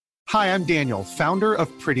 Hi, I'm Daniel, founder of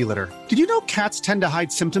Pretty Litter. Did you know cats tend to hide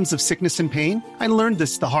symptoms of sickness and pain? I learned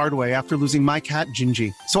this the hard way after losing my cat,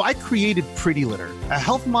 Gingy. So I created Pretty Litter, a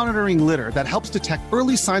health monitoring litter that helps detect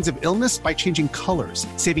early signs of illness by changing colors,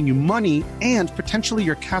 saving you money and potentially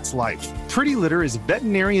your cat's life. Pretty Litter is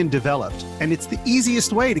veterinarian developed, and it's the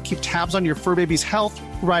easiest way to keep tabs on your fur baby's health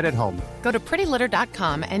right at home. Go to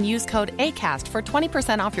prettylitter.com and use code ACAST for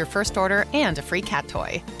 20% off your first order and a free cat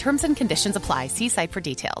toy. Terms and conditions apply. See site for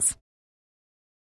details.